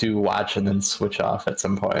do watch and then switch off at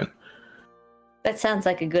some point. That sounds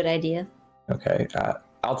like a good idea. Okay,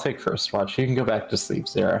 I'll take first watch. You can go back to sleep,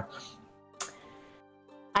 Zara.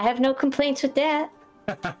 I have no complaints with that.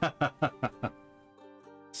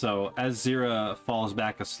 So, as Zira falls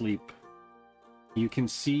back asleep, you can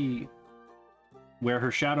see where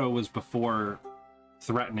her shadow was before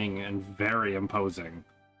threatening and very imposing.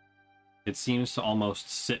 It seems to almost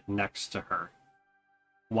sit next to her,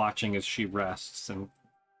 watching as she rests and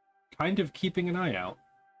kind of keeping an eye out.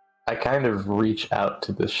 I kind of reach out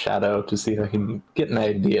to this shadow to see if I can get an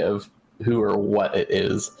idea of who or what it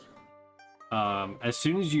is. As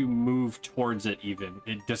soon as you move towards it even,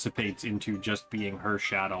 it dissipates into just being her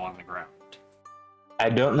shadow on the ground. I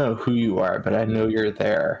don't know who you are, but I know you're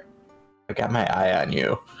there. I got my eye on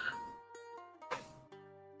you.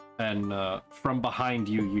 And from behind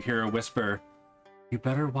you, you hear a whisper, "You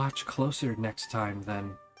better watch closer next time,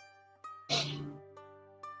 then."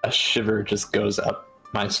 A shiver just goes up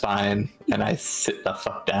my spine, and I sit the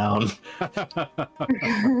fuck down.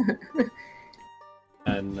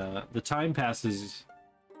 And the time passes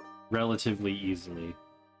relatively easily.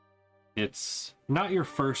 It's not your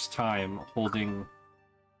first time holding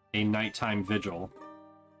a nighttime vigil,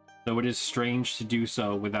 though it is strange to do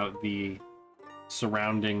so without the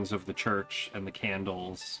surroundings of the church and the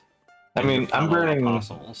candles. I mean, I'm burning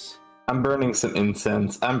apostles. I'm burning some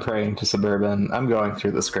incense. I'm praying to Suburban. I'm going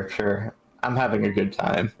through the scripture. I'm having a good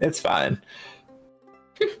time. It's fine.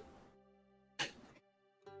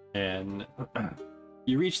 And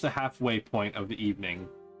you reach the halfway point of the evening,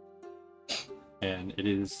 and it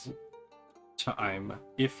is time,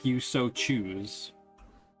 if you so choose,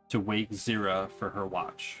 to wake Zira for her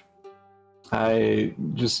watch. I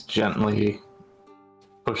just gently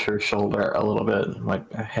push her shoulder a little bit. I'm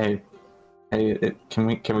like, hey,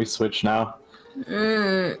 can we switch now?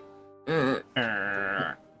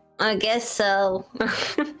 I guess so.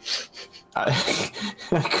 I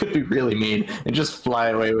could be really mean and just fly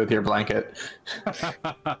away with your blanket. No,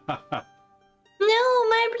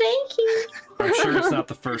 my blankie. I'm sure it's not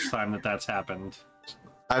the first time that that's happened.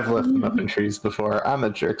 I've left them up in trees before. I'm a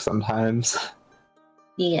jerk sometimes.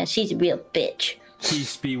 Yeah, she's a real bitch.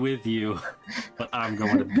 Peace be with you, but I'm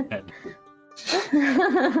going to bed.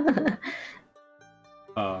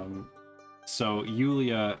 So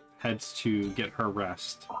Yulia heads to get her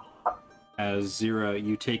rest. As Zira,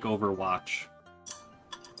 you take over watch.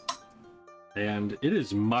 And it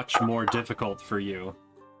is much more difficult for you,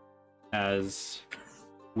 as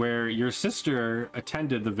where your sister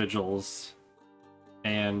attended the vigils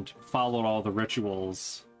and followed all the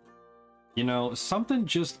rituals, you know, something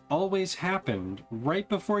just always happened right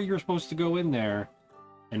before you were supposed to go in there.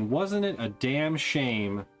 And wasn't it a damn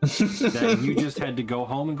shame that you just had to go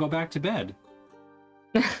home and go back to bed?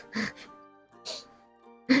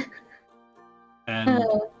 And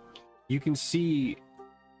you can see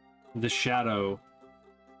the shadow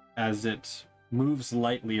as it moves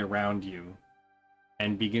lightly around you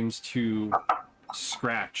and begins to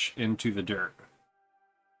scratch into the dirt.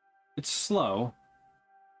 It's slow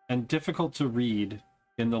and difficult to read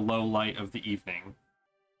in the low light of the evening,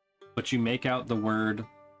 but you make out the word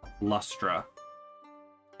Lustra.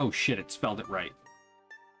 Oh shit, it spelled it right.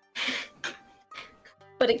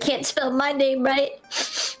 But it can't spell my name right.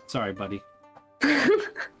 Sorry, buddy.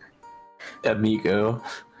 Amigo.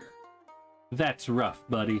 That's rough,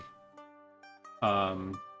 buddy.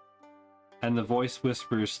 And the voice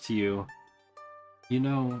whispers to you, you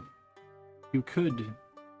know, you could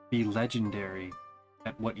be legendary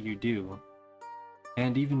at what you do.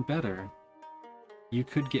 And even better, you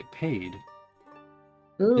could get paid.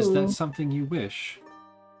 Ooh. Is that something you wish?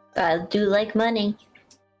 I do like money.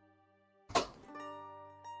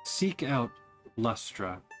 Seek out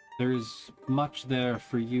Lustra. There's much there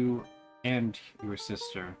for you and your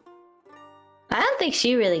sister. I don't think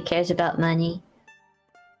she really cares about money.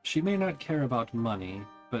 She may not care about money,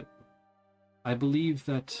 but I believe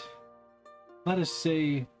that, let us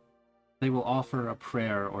say, they will offer a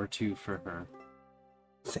prayer or two for her.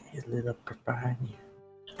 Say a little prayer.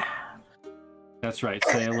 That's right,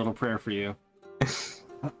 say a little prayer for you.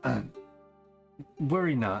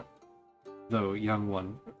 Worry not, though, young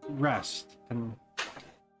one. Rest, and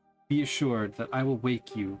be assured that I will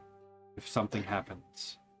wake you if something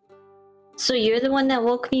happens. So you're the one that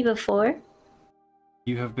woke me before?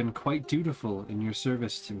 You have been quite dutiful in your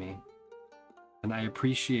service to me, and I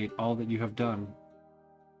appreciate all that you have done.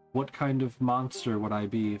 What kind of monster would I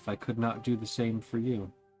be if I could not do the same for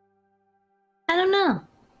you? I don't know.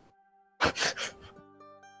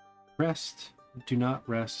 Rest. Do not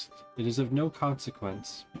rest. It is of no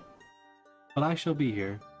consequence. But I shall be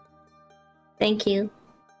here. Thank you.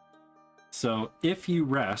 So, if you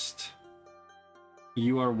rest,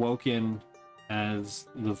 you are woken as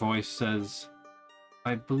the voice says,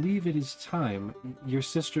 I believe it is time. Your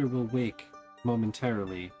sister will wake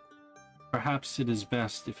momentarily. Perhaps it is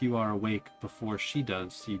best if you are awake before she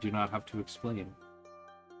does, so you do not have to explain.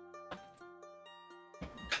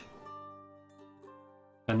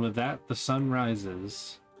 And with that, the sun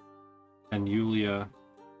rises, and Yulia,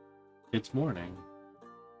 it's morning.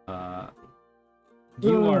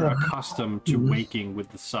 You are accustomed to waking with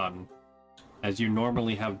the sun, as you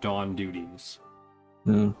normally have dawn duties.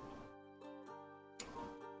 Mm.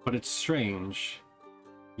 But it's strange.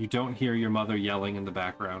 You don't hear your mother yelling in the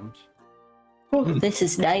background. Oh, this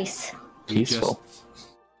is nice. Peaceful.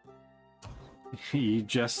 You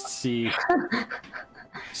just see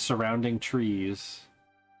surrounding trees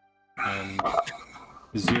and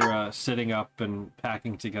Zhera sitting up and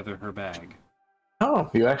packing together her bag. Oh,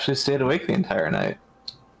 you actually stayed awake the entire night.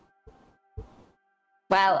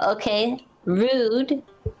 Wow, okay. Rude.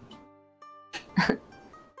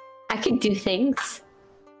 I can do things.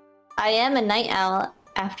 I am a night owl,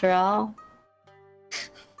 after all.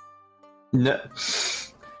 No.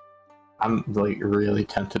 I'm like really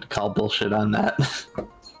tempted to call bullshit on that.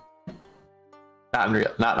 Not in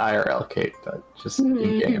real, not IRL, Kate, but just in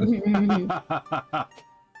game.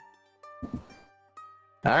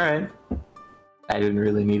 Alright. I didn't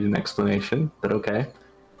really need an explanation, but okay.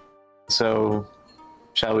 So,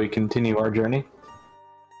 shall we continue our journey?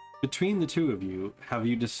 Between the two of you, have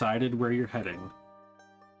you decided where you're heading?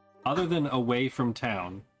 Other than away from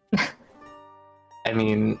town. I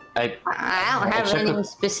mean, I don't have any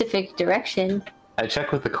specific direction. I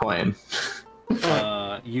check with the coin.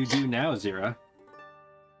 You do now, Zhera.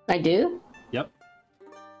 I do? Yep.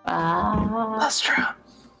 Lustra!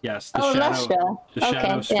 Yes, the shadow, Lustra. the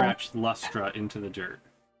shadow Okay, scratched Lustra into the dirt.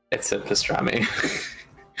 It said pastrami.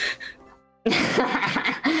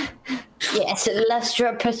 Yes,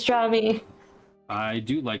 Lustra pastrami. I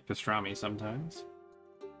do like pastrami sometimes.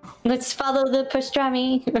 Let's follow the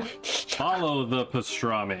pastrami. Follow the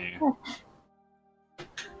pastrami.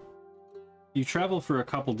 You travel for a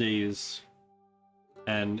couple days,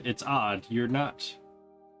 and it's odd. You're not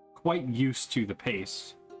quite used to the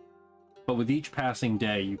pace, but with each passing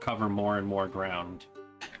day, you cover more and more ground,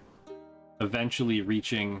 eventually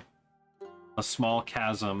reaching a small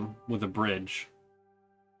chasm with a bridge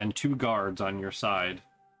and 2 guards on your side.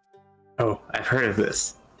 Oh, I've heard of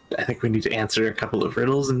this. I think we need to answer a couple of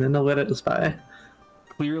riddles and then they'll let us by.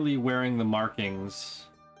 Clearly wearing the markings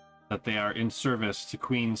that they are in service to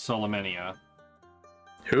Queen Solomenia.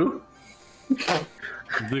 Who?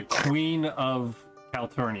 The Queen of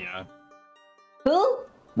Calturnia. Who?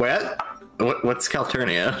 What? What's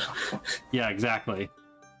Calturnia? Yeah, exactly.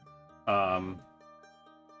 And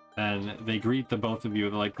they greet the both of you.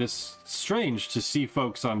 They're like, this strange to see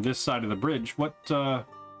folks on this side of the bridge. What,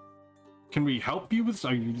 can we help you with?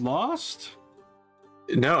 Are you lost?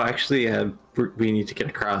 No, actually, we need to get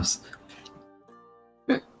across.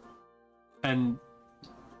 And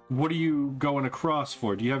what are you going across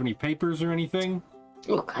for? Do you have any papers or anything?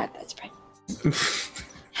 Oh god, that's right.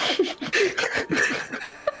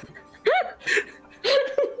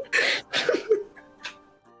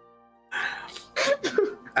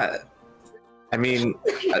 I mean,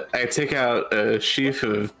 I take out a sheaf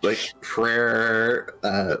of like prayer,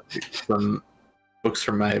 some books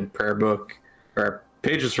from my prayer book, or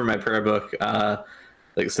pages from my prayer book,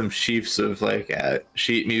 like some sheafs of like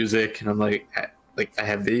sheet music, and I'm like I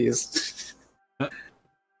have these.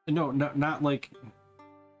 No, not like.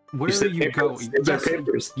 Where You are said you papers. going? These are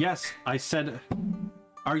papers. Yes, I said.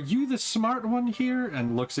 Are you the smart one here?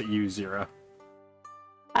 And looks at you, Zhera.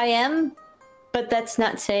 I am, but that's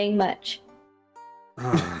not saying much.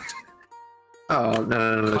 Oh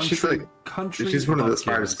no! She's like she's one of the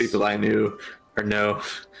smartest people I knew or know.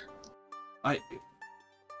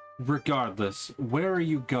 Regardless, where are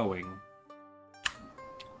you going?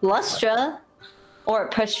 Lustra, or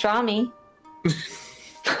pastrami.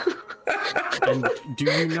 And do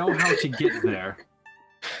you know how to get there?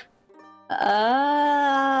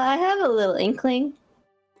 I have a little inkling.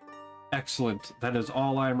 Excellent. That is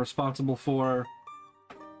all I am responsible for.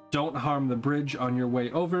 Don't harm the bridge on your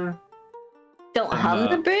way over. Don't hum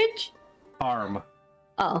the bridge? harm.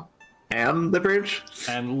 Oh. And the bridge?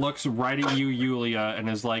 And looks right at you, Yulia, and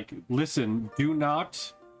is like, listen, do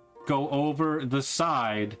not go over the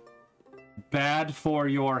side. Bad for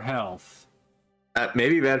your health.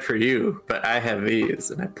 Maybe bad for you, but I have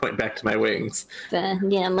these, and I point back to my wings. Yeah,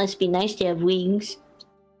 it must be nice to have wings.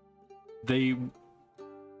 They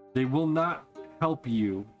will not help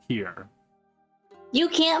you here. You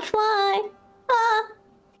can't fly. Ah.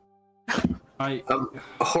 I'm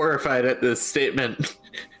horrified at this statement.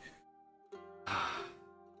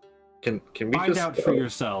 Can we find just out for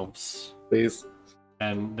yourselves, please?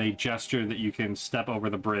 And they gesture that you can step over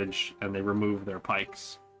the bridge, and they remove their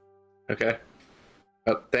pikes. Okay.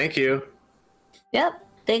 Oh, thank you. Yep.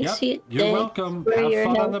 Thanks. Yep, you're welcome. Have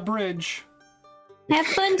fun on the bridge. Have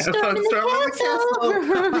fun storming the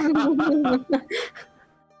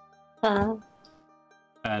castle.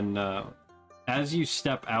 And as you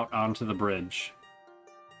step out onto the bridge,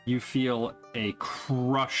 you feel a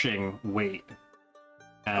crushing weight.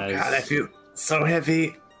 As oh God, I feel so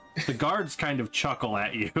heavy. The guards kind of chuckle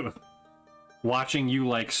at you, watching you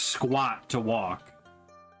like squat to walk,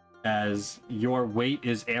 as your weight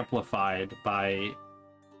is amplified by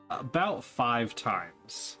about 5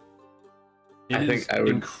 times. It is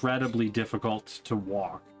incredibly difficult to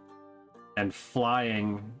walk, and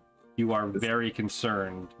flying, you are very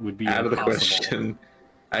concerned, would be out of the impossible. question.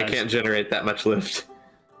 I can't generate that much lift.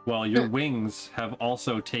 Well, your wings have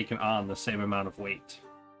also taken on the same amount of weight.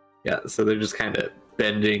 Yeah, so they're just kind of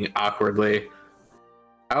bending awkwardly.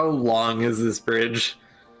 How long is this bridge?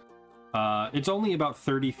 It's only about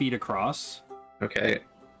 30 feet across. Okay.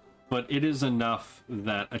 But it is enough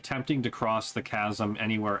that attempting to cross the chasm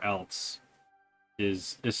anywhere else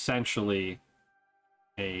is essentially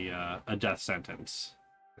a death sentence.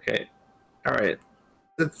 Okay. All right.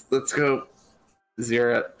 Let's go,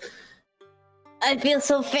 Zhera. I feel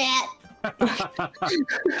so fat.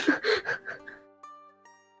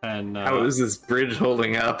 And how is this bridge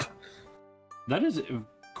holding up? That is a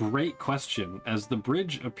great question, as the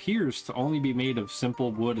bridge appears to only be made of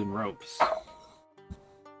simple wood and ropes.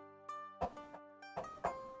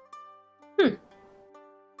 All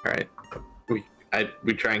right.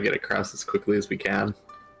 We try and get across as quickly as we can.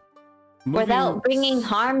 Without bringing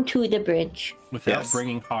harm to the bridge. Without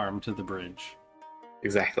bringing harm to the bridge.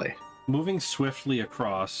 Exactly. Moving swiftly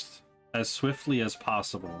across, as swiftly as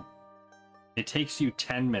possible, it takes you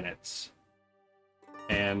 10 minutes,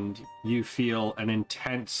 and you feel an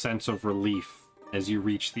intense sense of relief as you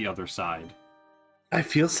reach the other side. I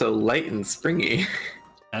feel so light and springy.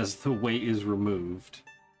 As the weight is removed,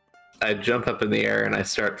 I jump up in the air and I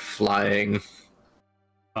start flying.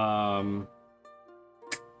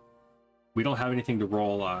 We don't have anything to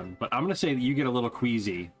roll on, but I'm gonna say that you get a little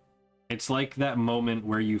queasy. It's like that moment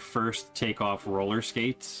where you first take off roller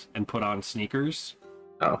skates and put on sneakers.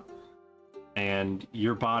 Oh. And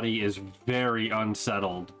your body is very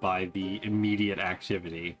unsettled by the immediate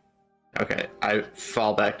activity. Okay, I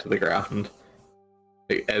fall back to the ground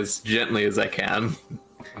as gently as I can.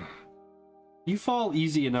 You fall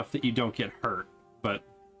easy enough that you don't get hurt, but...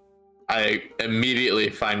 I immediately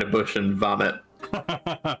find a bush and vomit.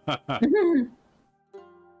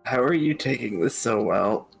 How are you taking this so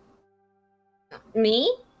well?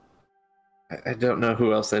 Me? I don't know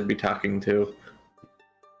who else I'd be talking to.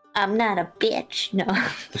 I'm not a bitch, no.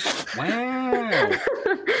 Wow!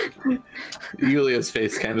 Yulia's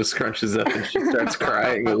face kind of scrunches up and she starts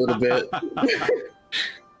crying a little bit.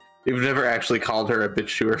 You've never actually called her a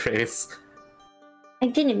bitch to her face. I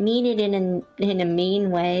didn't mean it in a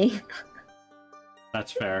mean way.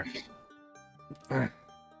 That's fair.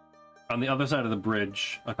 On the other side of the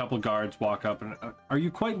bridge, a couple guards walk up and, are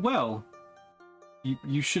you quite well?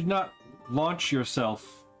 You should not launch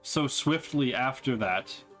yourself so swiftly after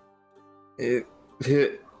that. Yep.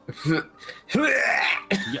 And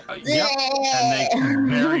they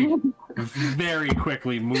very, very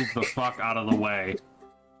quickly move the fuck out of the way.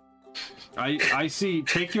 I see.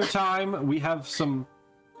 Take your time. We have some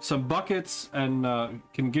buckets and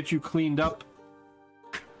can get you cleaned up.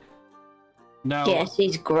 Now, yeah,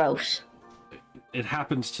 she's gross. It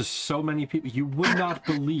happens to so many people. You would not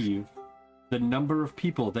believe the number of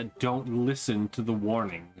people that don't listen to the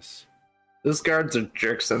warnings. Those guards are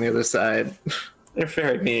jerks on the other side. They're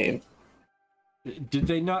very mean. Did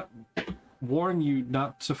they not warn you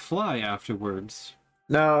not to fly afterwards?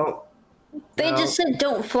 No. They just said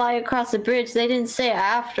don't fly across the bridge. They didn't say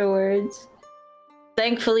afterwards.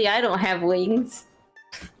 Thankfully, I don't have wings.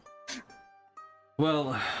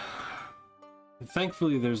 Well,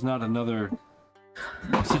 thankfully there's not another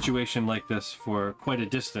situation like this for quite a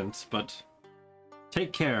distance, but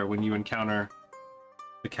take care when you encounter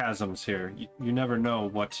the chasms here. You never know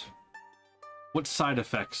what side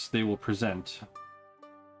effects they will present.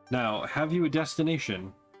 Now, have you a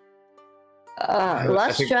destination?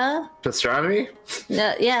 Lustra? Pastrami?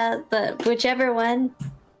 No, yeah, but whichever one.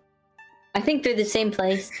 I think they're the same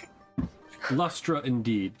place. Lustra,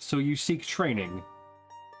 indeed. So you seek training.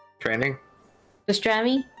 Training?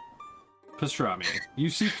 Pastrami? Pastrami. You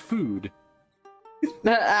seek food.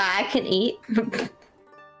 I can eat.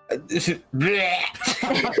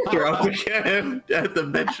 Throw again at the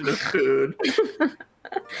mention of food.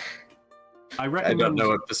 I recommend. I don't know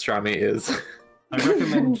what pastrami is. I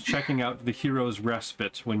recommend checking out the Hero's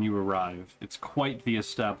Respite when you arrive. It's quite the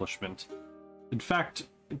establishment. In fact,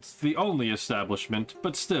 it's the only establishment,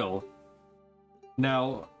 but still.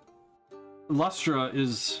 Now, Lustra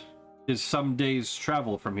is some days'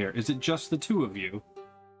 travel from here. Is it just the two of you?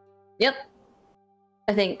 Yep.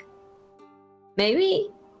 I think. Maybe?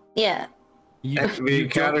 Yeah. You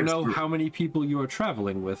don't know how many people you are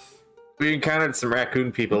traveling with. We encountered some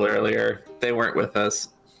raccoon people earlier. They weren't with us.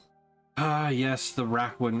 Ah, yes, the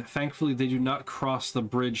raccoon. Thankfully, they do not cross the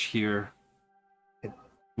bridge here.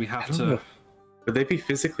 We have to... Would they be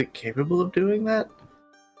physically capable of doing that?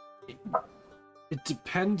 It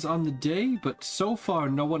depends on the day, but so far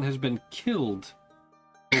no one has been killed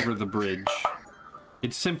over the bridge.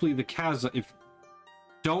 It's simply the chasm.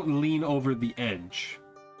 Don't lean over the edge.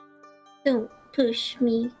 Don't push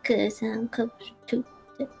me, cause I'm close to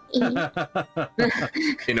the end.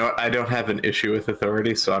 You know what? I don't have an issue with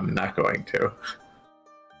authority, so I'm not going to.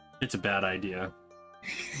 It's a bad idea.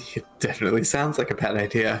 It definitely sounds like a bad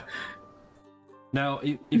idea. Now,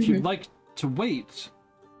 if you'd like to wait,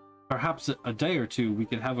 perhaps a day or two, we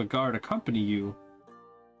could have a guard accompany you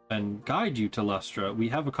and guide you to Lustra. We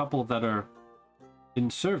have a couple that are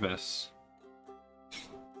in service.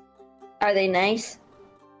 Are they nice?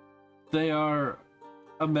 They are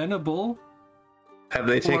amenable. Have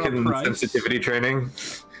they taken sensitivity training?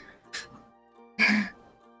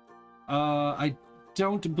 I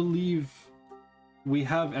don't believe we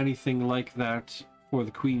have anything like that for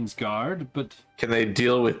the Queen's Guard, but... Can they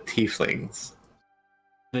deal with tieflings?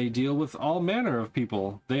 They deal with all manner of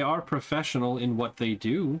people. They are professional in what they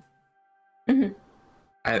do. Mm-hmm.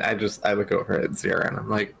 I look over at Zhera and I'm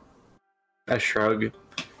like, I shrug.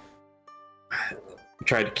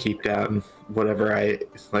 Try to keep down whatever's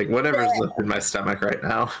left in my stomach right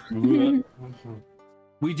now.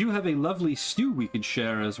 We do have a lovely stew we could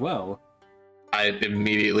share as well. I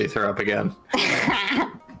immediately throw up again.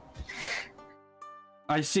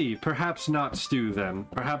 I see. Perhaps not stew then.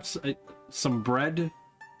 Perhaps some bread?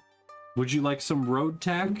 Would you like some road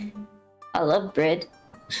tack? I love bread.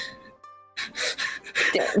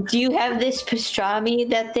 Do you have this pastrami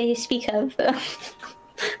that they speak of?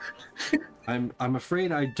 I'm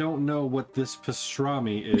afraid I don't know what this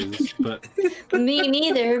pastrami is, but... Me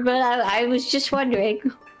neither, but I was just wondering.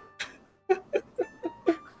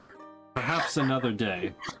 Perhaps another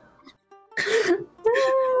day.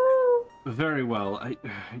 Very well.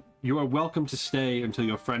 You are welcome to stay until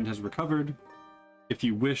your friend has recovered. If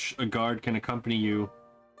you wish, a guard can accompany you,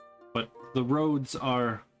 but the roads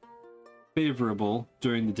are favorable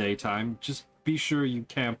during the daytime. Just be sure you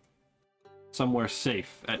camp somewhere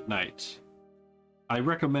safe at night. I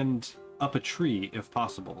recommend up a tree if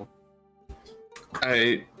possible.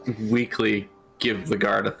 I weakly give the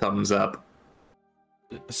guard a thumbs up.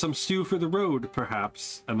 Some stew for the road,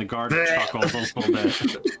 perhaps, and the guard chuckles a little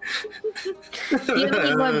bit. Do you have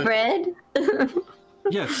any more bread?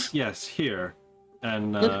 Yes, here.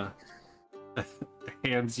 And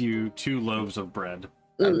hands you 2 loaves of bread.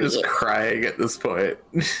 I'm just crying at this point.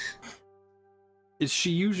 Is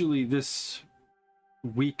she usually this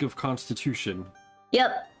weak of constitution?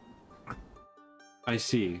 Yep. I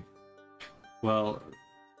see. Well,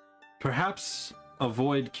 perhaps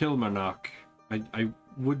avoid Kilmarnock. I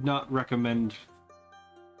would not recommend...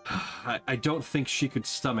 I don't think she could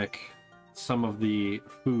stomach some of the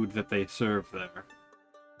food that they serve there.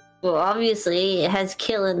 Well, obviously, it has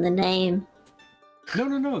kill in the name.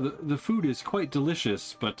 No. The food is quite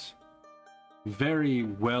delicious, but very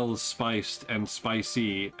well spiced and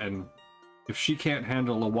spicy, and if she can't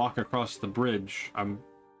handle a walk across the bridge, I'm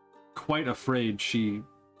quite afraid she...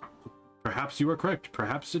 Perhaps you are correct.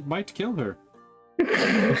 Perhaps it might kill her.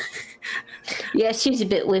 Yeah, she's a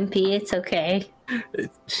bit wimpy. It's okay.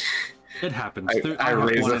 It happens. I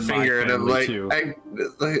raise a finger and I'm like,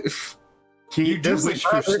 he do wish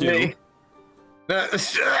for stew. Why?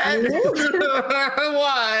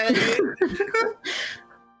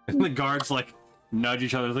 And the guards like nudge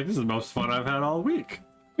each other like, this is the most fun I've had all week.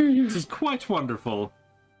 This is quite wonderful.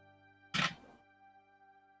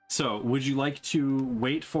 So, would you like to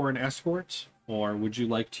wait for an escort, or would you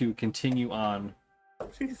like to continue on?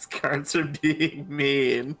 These guards are being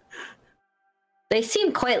mean. They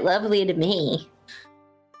seem quite lovely to me.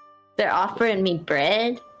 They're offering me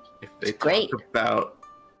bread. If they Great. talk about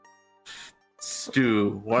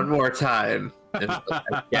stew one more time, and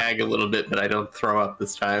I gag a little bit, but I don't throw up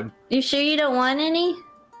this time. You sure you don't want any?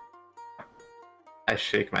 I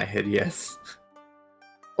shake my head yes.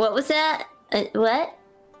 What was that? What?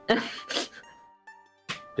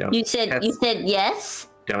 Don't You said yes?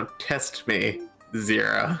 Don't test me,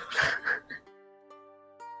 Zhera.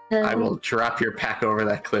 I will drop your pack over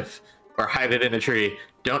that cliff or hide it in a tree.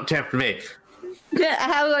 Don't tempt me.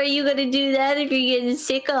 How are you gonna do that if you're getting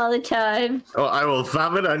sick all the time? Oh, I will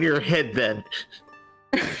vomit on your head then.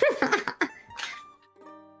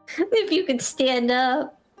 If you could stand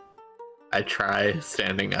up. I try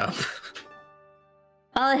standing up.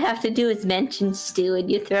 All I have to do is mention stew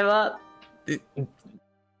and you throw up.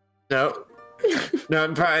 No. No,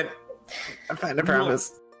 I'm fine. I'm fine, I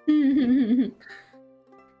promise.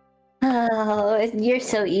 Oh, you're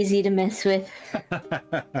so easy to mess with.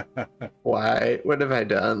 Why? What have I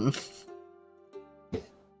done?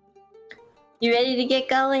 You ready to get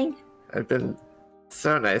going? I've been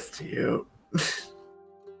so nice to you.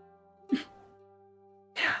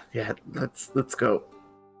 Yeah, let's go.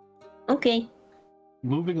 Okay.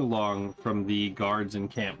 Moving along from the guards'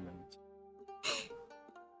 encampment,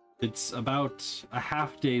 it's about a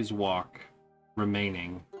half day's walk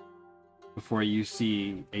remaining before you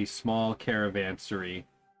see a small caravansary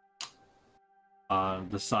on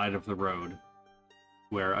the side of the road,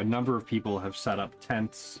 where a number of people have set up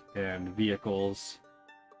tents and vehicles.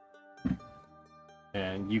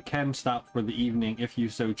 And you can stop for the evening if you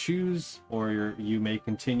so choose, or you may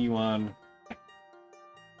continue on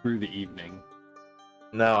through the evening.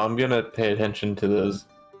 No, I'm gonna pay attention to those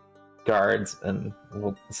guards, and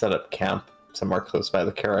we'll set up camp somewhere close by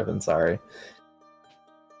the caravanserai.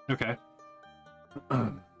 Okay.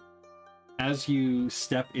 As you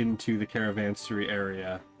step into the caravanserai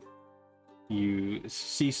area, you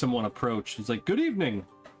see someone approach. It's like, "Good evening.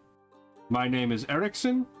 My name is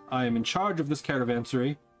Erickson. I am in charge of this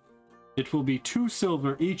caravanserai. It will be 2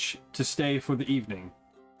 silver each to stay for the evening."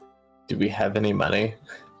 Do we have any money?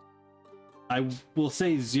 I will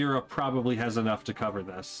say Zhera probably has enough to cover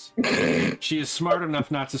this. She is smart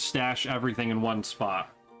enough not to stash everything in one spot.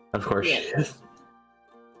 Of course she is.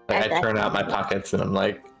 Like, I turn out my pockets and I'm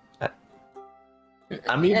like,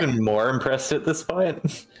 I'm even more impressed at this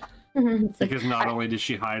point. Because not only did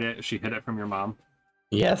she hide it, she hid it from your mom.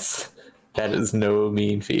 Yes, that is no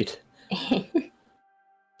mean feat.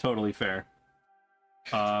 Totally fair.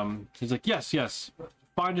 He's like, yes.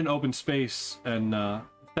 Find an open space and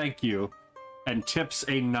thank you. And tips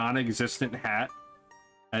a non-existent hat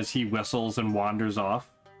as he whistles and wanders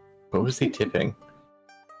off. What was he tipping?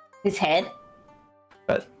 His head?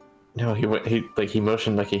 But no, he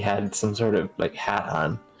motioned like he had some sort of like hat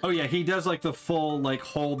on. Oh yeah, he does like the full like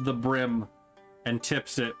hold the brim and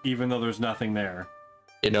tips it even though there's nothing there.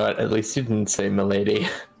 You know what? At least you didn't say "milady."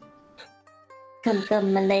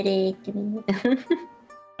 Come, milady.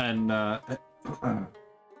 And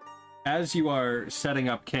as you are setting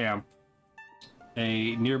up camp,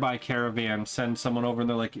 a nearby caravan sends someone over and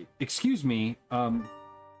they're like, "Excuse me,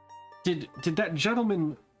 did that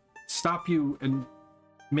gentleman stop you and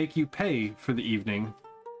make you pay for the evening?"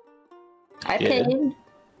 I paid.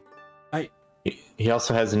 He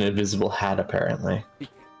also has an invisible hat, apparently.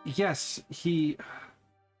 Yes,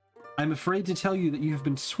 I'm afraid to tell you that you have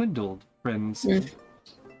been swindled, friends.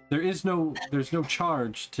 There's no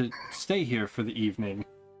charge to stay here for the evening.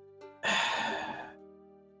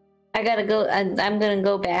 I gotta go. I'm gonna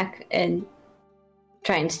go back and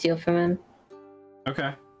try and steal from him.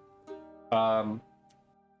 Okay.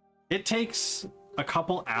 It takes a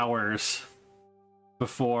couple hours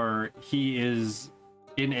before he is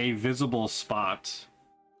in a visible spot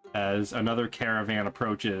as another caravan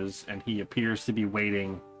approaches and he appears to be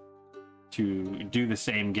waiting to do the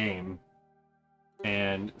same game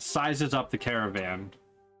and sizes up the caravan.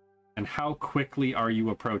 And how quickly are you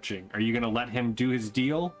approaching? Are you going to let him do his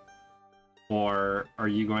deal? Or are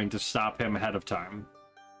you going to stop him ahead of time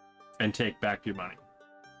and take back your money?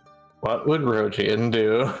 What would Rojian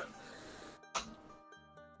do?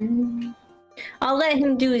 I'll let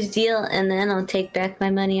him do his deal and then I'll take back my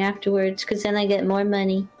money afterwards because then I get more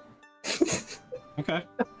money. Okay.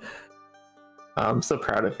 I'm so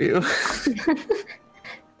proud of you.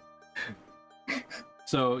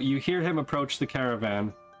 So you hear him approach the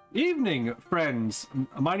caravan. "Evening, friends.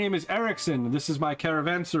 My name is Erickson. This is my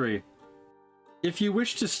caravanserai. If you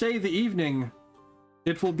wish to stay the evening,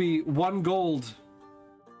 It will be 1 gold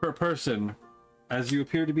per person, as you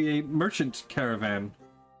appear to be a merchant caravan.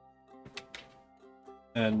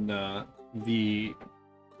 And the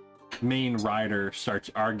main rider starts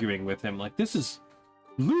arguing with him, like, this is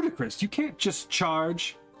ludicrous. You can't just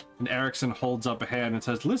charge. And Erickson holds up a hand and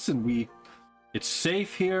says, listen, it's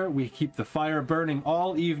safe here. We keep the fire burning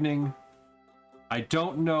all evening. I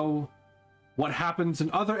don't know what happens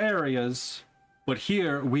in other areas, but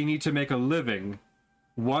here we need to make a living.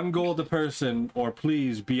 1 gold a person, or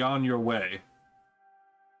please be on your way.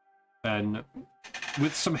 And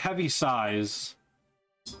with some heavy sighs,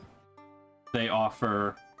 they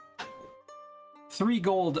offer 3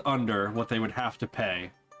 gold under what they would have to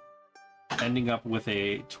pay, ending up with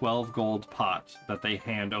a 12 gold pot that they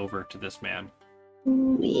hand over to this man.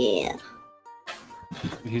 Yeah.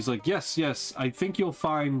 He's like, yes, I think you'll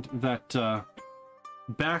find that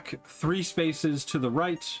back 3 spaces to the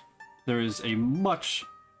right, there is a much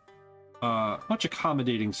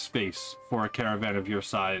accommodating space for a caravan of your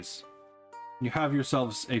size. You have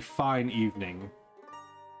yourselves a fine evening.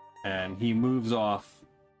 And he moves off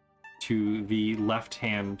to the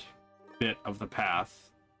left-hand bit of the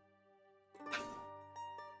path.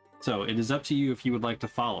 So it is up to you if you would like to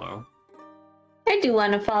follow. I do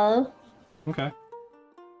want to follow. Okay.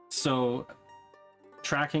 So,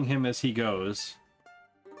 tracking him as he goes,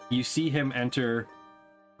 you see him enter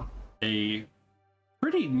a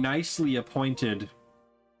pretty nicely appointed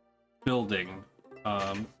building.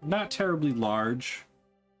 Not terribly large,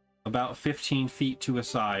 about 15 feet to a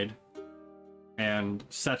side, and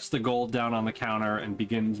sets the gold down on the counter and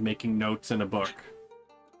begins making notes in a book.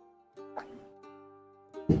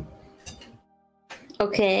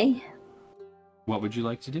 Okay. What would you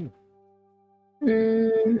like to do?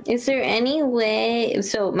 Is there any way...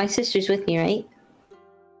 So, my sister's with me, right?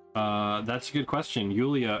 That's a good question.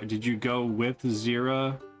 Yulia, did you go with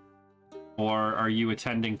Zhera, or are you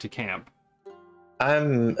attending to camp?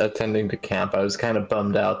 I'm attending to camp. I was kind of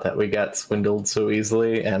bummed out that we got swindled so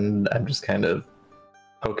easily, and I'm just kind of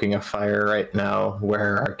poking a fire right now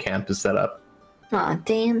where our camp is set up. Aw,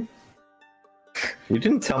 damn. You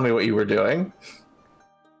didn't tell me what you were doing.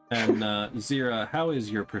 And, Zhera, how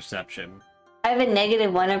is your perception? I have a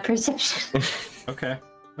 -1 of perception. Okay.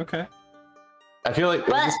 I feel like,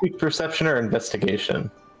 is this be perception or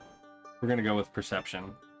investigation? We're gonna go with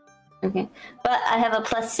perception. Okay. But I have a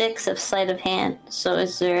 +6 of sleight of hand, so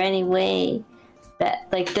is there any way that,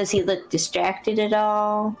 like, does he look distracted at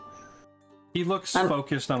all? He looks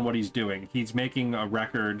focused on what he's doing. He's making a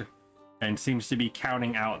record and seems to be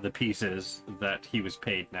counting out the pieces that he was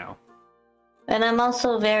paid now. And I'm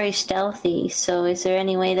also very stealthy, so is there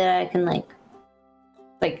any way that I can, like,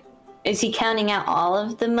 is he counting out all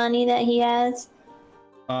of the money that he has?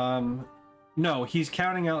 No, he's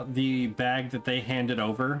counting out the bag that they handed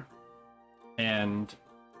over and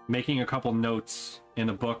making a couple notes in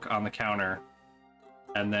a book on the counter,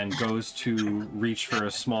 and then goes to reach for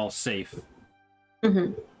a small safe.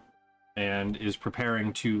 Mm-hmm. And is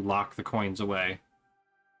preparing to lock the coins away.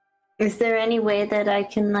 Is there any way that I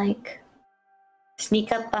can, like,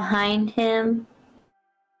 sneak up behind him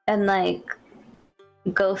and, like,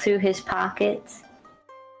 go through his pockets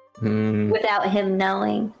without him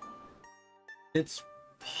knowing? It's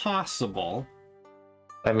possible.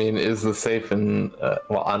 I mean, is the safe in...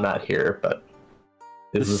 well, I'm not here, but...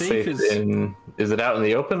 Is the safe in... Is it out in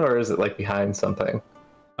the open, or is it, like, behind something?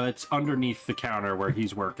 It's underneath the counter where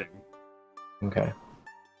he's working. Okay.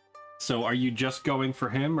 So are you just going for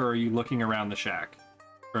him, or are you looking around the shack?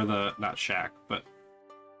 Or the... not shack, but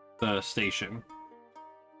the station.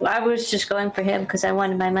 I was just going for him because I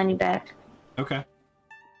wanted my money back. Okay.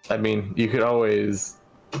 I mean, you could always...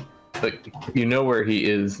 Like, you know where he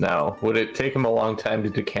is now. Would it take him a long time to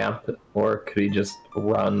decamp, or could he just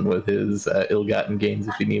run with his ill-gotten gains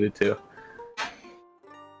if he needed to?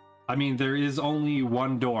 I mean, there is only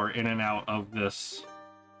one door in and out of this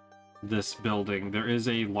building. There is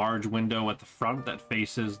a large window at the front that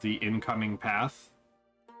faces the incoming path,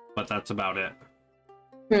 but that's about it.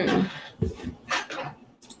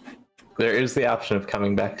 There is the option of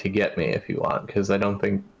coming back to get me if you want, because I don't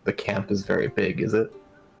think the camp is very big, is it?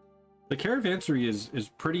 The caravansary is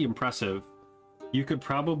pretty impressive. You could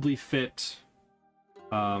probably fit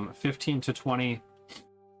 15 to 20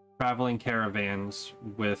 traveling caravans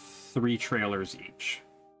with 3 trailers each.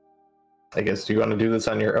 I guess, do you want to do this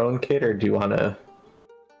on your own, Kate, or do you want to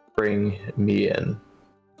bring me in?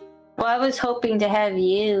 Well, I was hoping to have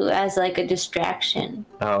you as, like, a distraction.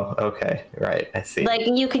 Oh, okay. Right, I see. Like,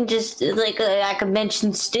 you can just, like, I could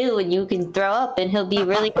mention Stu and you can throw up and he'll be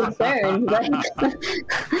really concerned. Like...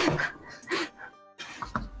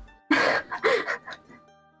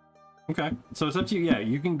 Okay, so it's up to you. Yeah,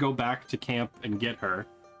 you can go back to camp and get her.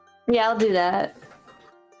 Yeah, I'll do that.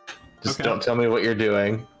 Just Okay. don't tell me what you're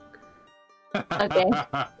doing, Okay.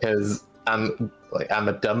 because I'm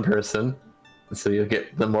a dumb person, so you'll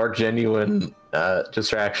get the more genuine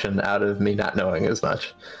distraction out of me not knowing as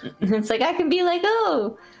much. It's like I can be like,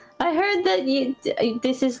 oh, I heard that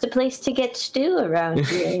this is the place to get stew around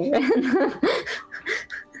here.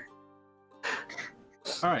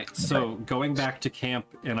 All right, so going back to camp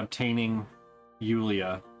and obtaining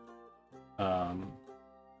Yulia,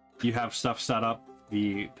 you have stuff set up.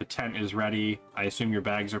 The tent is ready. I assume your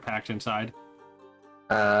bags are packed inside.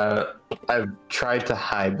 I've tried to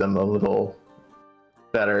hide them a little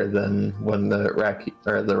better than when the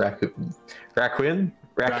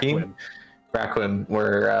raccoon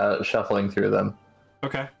were shuffling through them.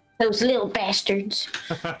 Okay. Those little bastards.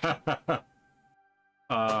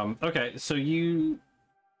 Okay, so you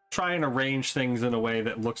try and arrange things in a way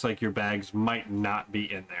that looks like your bags might not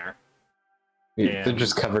be in there. They're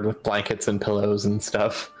just covered with blankets and pillows and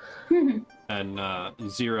stuff. And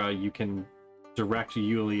Zhera, you can direct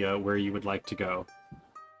Yulia where you would like to go.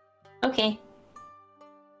 Okay.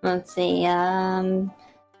 Let's see. Do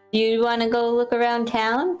you want to go look around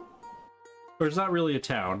town? Or it's not really a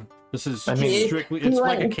town. This is mean, strictly, it's you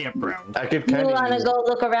like a want- campground. I could You kind want to of go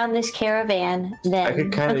look around this caravan, then? I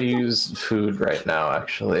could kind of use food right now,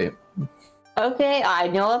 actually. Okay, I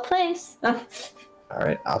know a place. All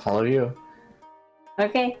right, I'll follow you.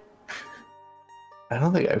 Okay. I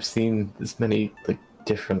don't think I've seen this many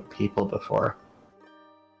different people before.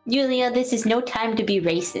 Yulia, this is no time to be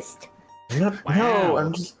racist. No, Wow.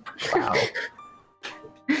 I'm just wow.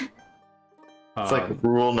 It's like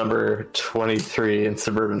rule number 23 in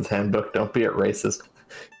Suburban's Handbook: don't be a racist.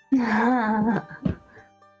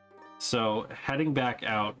 So heading back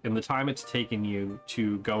out, in the time it's taken you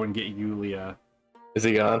to go and get Yulia. Is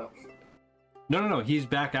he gone? No, he's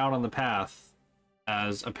back out on the path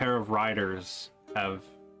as a pair of riders have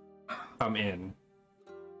come in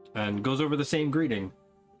and goes over the same greeting.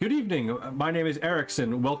 Good evening, my name is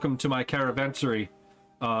Erickson. Welcome to my caravansary.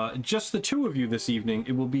 Just the two of you this evening.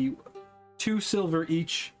 It will be 2 silver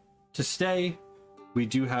each to stay. We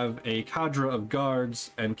do have a cadre of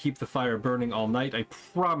guards and keep the fire burning all night. I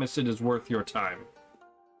promise it is worth your time.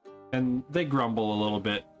 And they grumble a little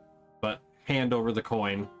bit, but hand over the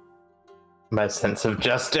coin. My sense of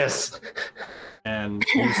justice. And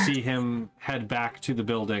you see him head back to the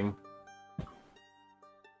building.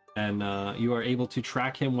 And you are able to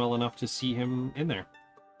track him well enough to see him in there.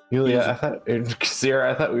 Yulia, Zhera,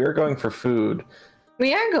 I thought we were going for food.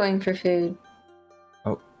 We are going for food.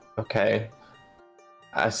 Oh, okay.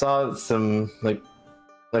 I saw some like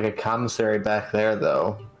a commissary back there,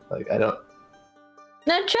 though. I don't.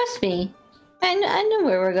 No, trust me. I know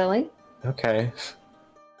where we're going. Okay.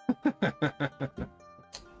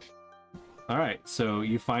 All right, so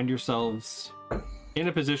you find yourselves in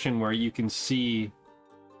a position where you can see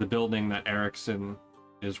the building that Erickson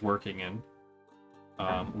is working in.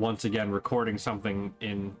 Once again, recording something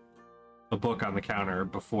in a book on the counter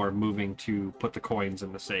before moving to put the coins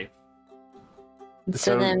in the safe.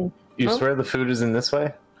 So then... You swear the food is in this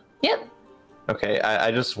way? Yep. Okay,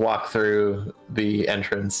 I just walk through the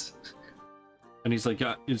entrance. And he's like,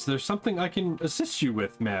 is there something I can assist you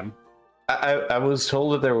with, ma'am? I was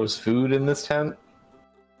told that there was food in this tent.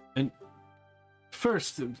 And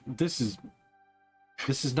first, this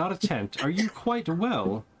is not a tent. Are you quite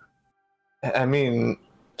well? I mean...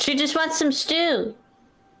 She just wants some stew.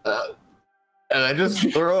 And I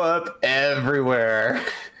just throw up everywhere.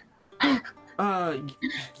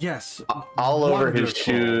 Yes. All over his Wonderful.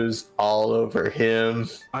 shoes, all over him.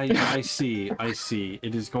 I see.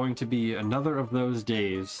 It is going to be another of those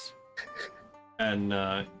days. And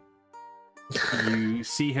you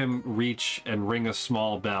see him reach and ring a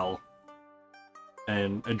small bell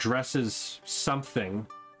and addresses something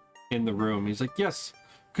in the room. He's like, yes,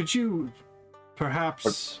 could you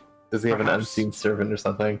perhaps... Does he have an unseen servant or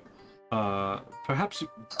something? Perhaps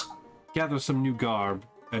gather some new garb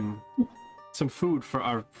and some food for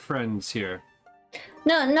our friends here.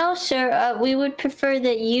 No, sir. We would prefer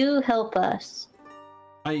that you help us.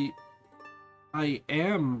 I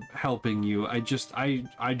am helping you. I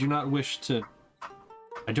do not wish to...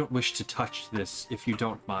 I don't wish to touch this, if you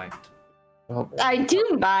don't mind. Well, I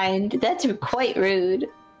do mind. That's quite rude.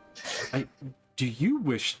 Do you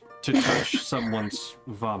wish to touch someone's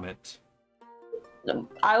vomit?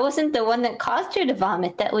 I wasn't the one that caused her to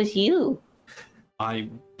vomit. That was you. I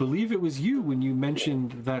believe it was you when you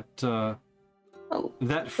mentioned that,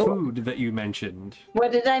 that food that you mentioned.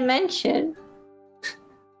 What did I mention?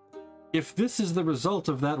 If this is the result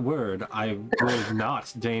of that word, I will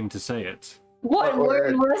not deign to say it. What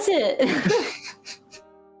word was it?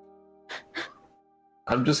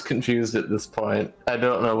 I'm just confused at this point. I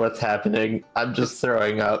don't know what's happening. I'm just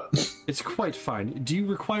throwing up. It's quite fine. Do you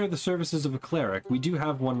require the services of a cleric? We do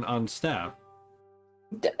have one on staff.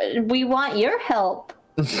 We want your help.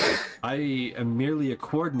 I am merely a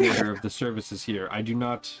coordinator of the services here. I do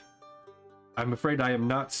not... I'm afraid I am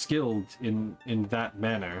not skilled in that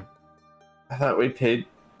manner. I thought we paid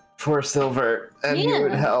 4 silver and you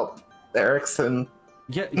would help Erickson.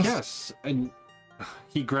 Yeah, yes, and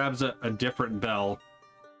he grabs a different bell.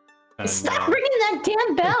 And, Stop ringing that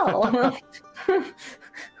damn bell!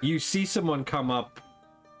 You see someone come up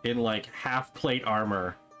in like half plate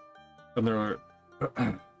armor, and they're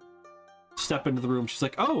step into the room. She's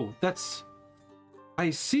like, "Oh, that's, I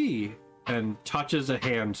see," and touches a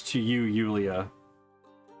hand to you, Yulia,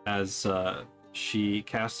 as she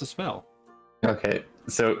casts a spell. Okay,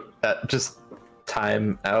 so just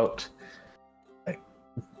time out.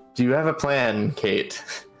 Do you have a plan, Kate?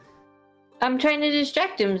 I'm trying to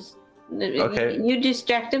distract him. Okay. You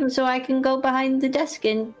distract him so I can go behind the desk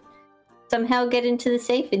and somehow get into the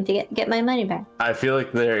safe and to get my money back. I feel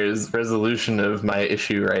like there is resolution of my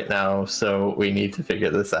issue right now, so we need to figure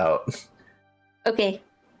this out. Okay.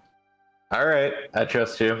 All right, I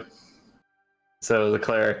trust you. So the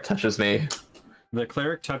cleric touches me. The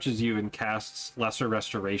cleric touches you and casts Lesser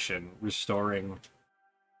Restoration, restoring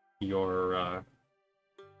your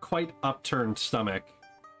quite upturned stomach,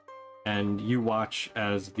 and you watch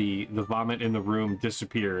as the vomit in the room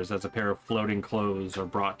disappears as a pair of floating clothes are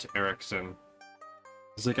brought to Erickson.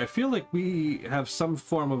 He's like, I feel like we have some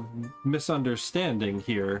form of misunderstanding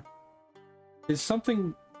here. Is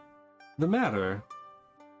something the matter?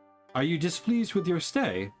 Are you displeased with your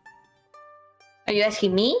stay? Are you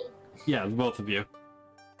asking me? Yeah, both of you.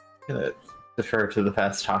 I'm gonna defer to the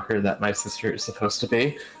fast talker that my sister is supposed to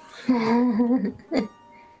be.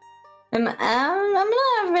 I'm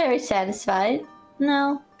not very satisfied.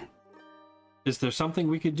 No. Is there something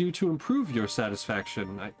we could do to improve your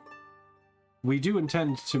satisfaction? We do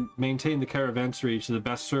intend to maintain the caravansary to the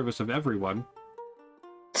best service of everyone.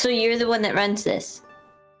 So you're the one that runs this?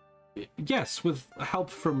 Yes, with help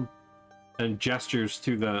from... and gestures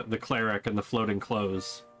to the cleric and the floating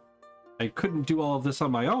clothes. I couldn't do all of this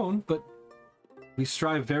on my own, but we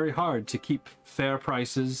strive very hard to keep fair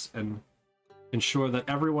prices and ensure that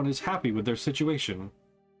everyone is happy with their situation.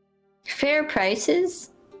 Fair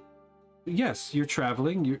prices? Yes, you're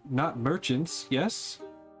traveling, you're not merchants, yes?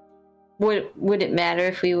 Would it matter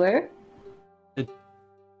if we were? It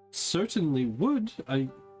certainly would.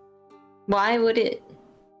 Why would it?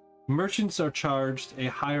 Merchants are charged a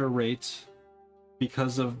higher rate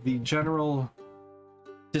because of the general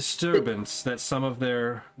disturbance that some of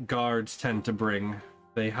their guards tend to bring.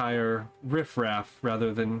 They hire riffraff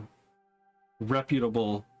rather than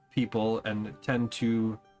reputable people and tend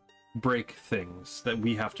to break things that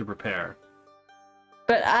we have to repair.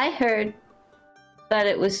 But I heard that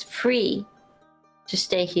it was free to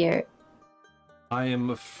stay here. I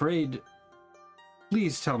am afraid...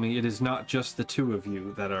 Please tell me it is not just the two of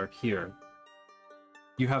you that are here.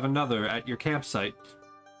 You have another at your campsite,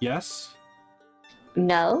 yes?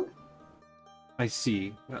 No. I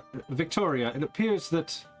see. Victoria, it appears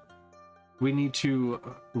that we need to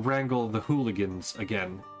wrangle the hooligans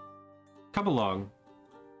again. Come along.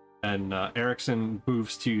 And Erickson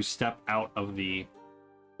moves to step out of the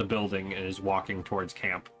building and is walking towards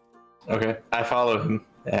camp. Okay, I follow him,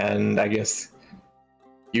 and I guess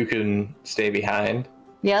you can stay behind.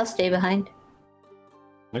 Yeah, I'll stay behind.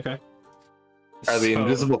 Okay. Are the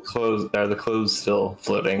invisible clothes, are the clothes still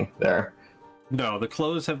floating there? No, the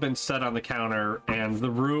clothes have been set on the counter, and the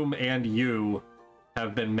room and you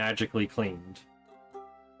have been magically cleaned.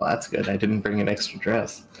 Well, that's good. I didn't bring an extra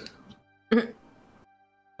dress.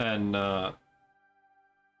 And,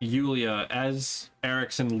 Yulia, as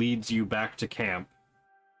Erickson leads you back to camp,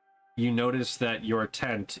 you notice that your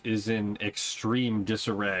tent is in extreme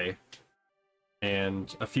disarray,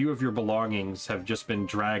 and a few of your belongings have just been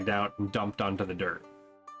dragged out and dumped onto the dirt.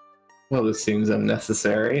 Well, this seems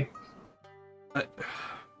unnecessary.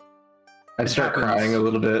 I start crying a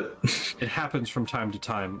little bit. It happens from time to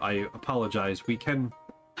time. I apologize. We can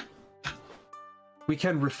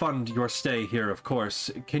refund your stay here, of course.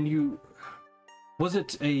 Can you... Was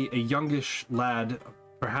it a youngish lad,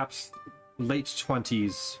 perhaps late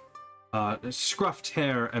 20s, scruffed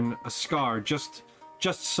hair and a scar just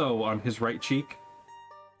so on his right cheek?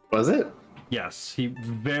 Was it? Yes, he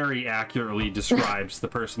very accurately describes the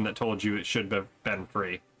person that told you it should have been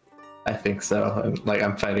free. I think so.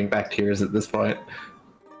 I'm fighting back tears at this point.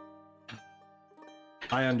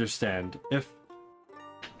 I understand.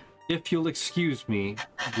 If you'll excuse me,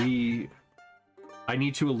 I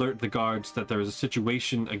need to alert the guards that there is a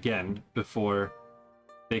situation again before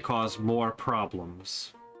they cause more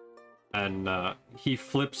problems. And he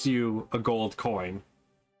flips you a gold coin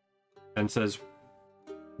and says,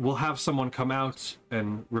 we'll have someone come out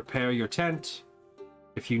and repair your tent.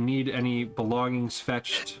 If you need any belongings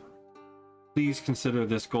fetched, please consider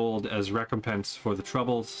this gold as recompense for the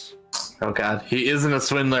troubles. Oh god, he isn't a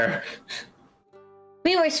swindler.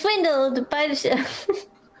 We were swindled by the...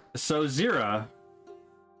 So Zhera,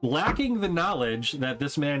 lacking the knowledge that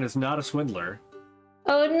this man is not a swindler,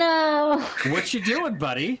 Oh no. what you doing,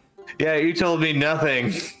 buddy? Yeah, you told me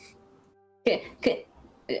nothing.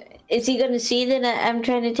 Is he gonna see that I'm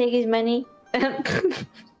trying to take his money?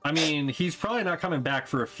 I mean, he's probably not coming back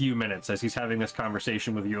for a few minutes as he's having this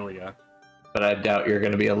conversation with Yulia. But I doubt you're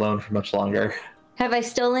going to be alone for much longer. Have I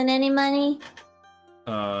stolen any money?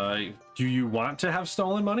 Do you want to have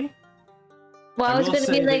stolen money? Well, I was will gonna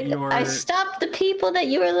be say that like, I stopped the people that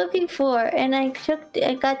you were looking for, and I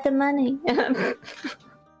got the money.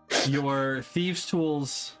 Your thieves'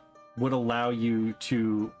 tools would allow you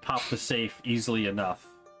to pop the safe easily enough.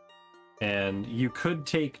 And you could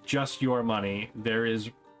take just your money. There is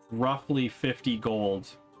roughly 50 gold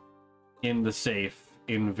in the safe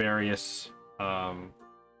in various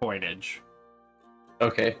coinage.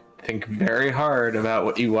 Okay, think very hard about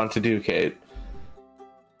what you want to do, Kate.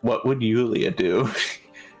 What would Yulia do?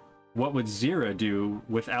 What would Zhera do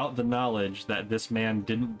without the knowledge that this man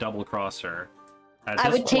didn't double-cross her? I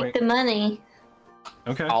would take the money.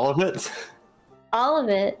 Okay. All of it? All of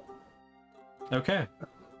it. Okay.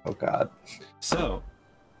 Oh god. So,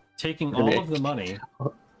 taking all of the money,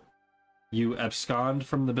 you abscond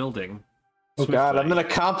from the building. Oh god, I'm an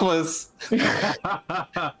accomplice!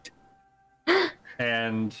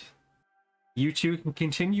 And you two can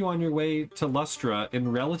continue on your way to Lustra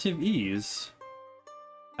in relative ease,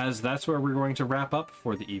 as that's where we're going to wrap up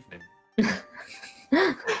for the evening.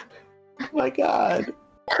 Oh my god.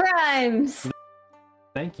 Crimes!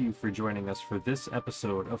 Thank you for joining us for this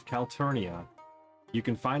episode of Calturnia. You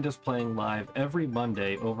can find us playing live every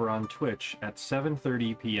Monday over on Twitch at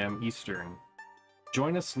 7:30 p.m. Eastern.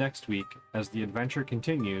 Join us next week as the adventure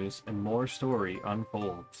continues and more story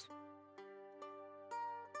unfolds.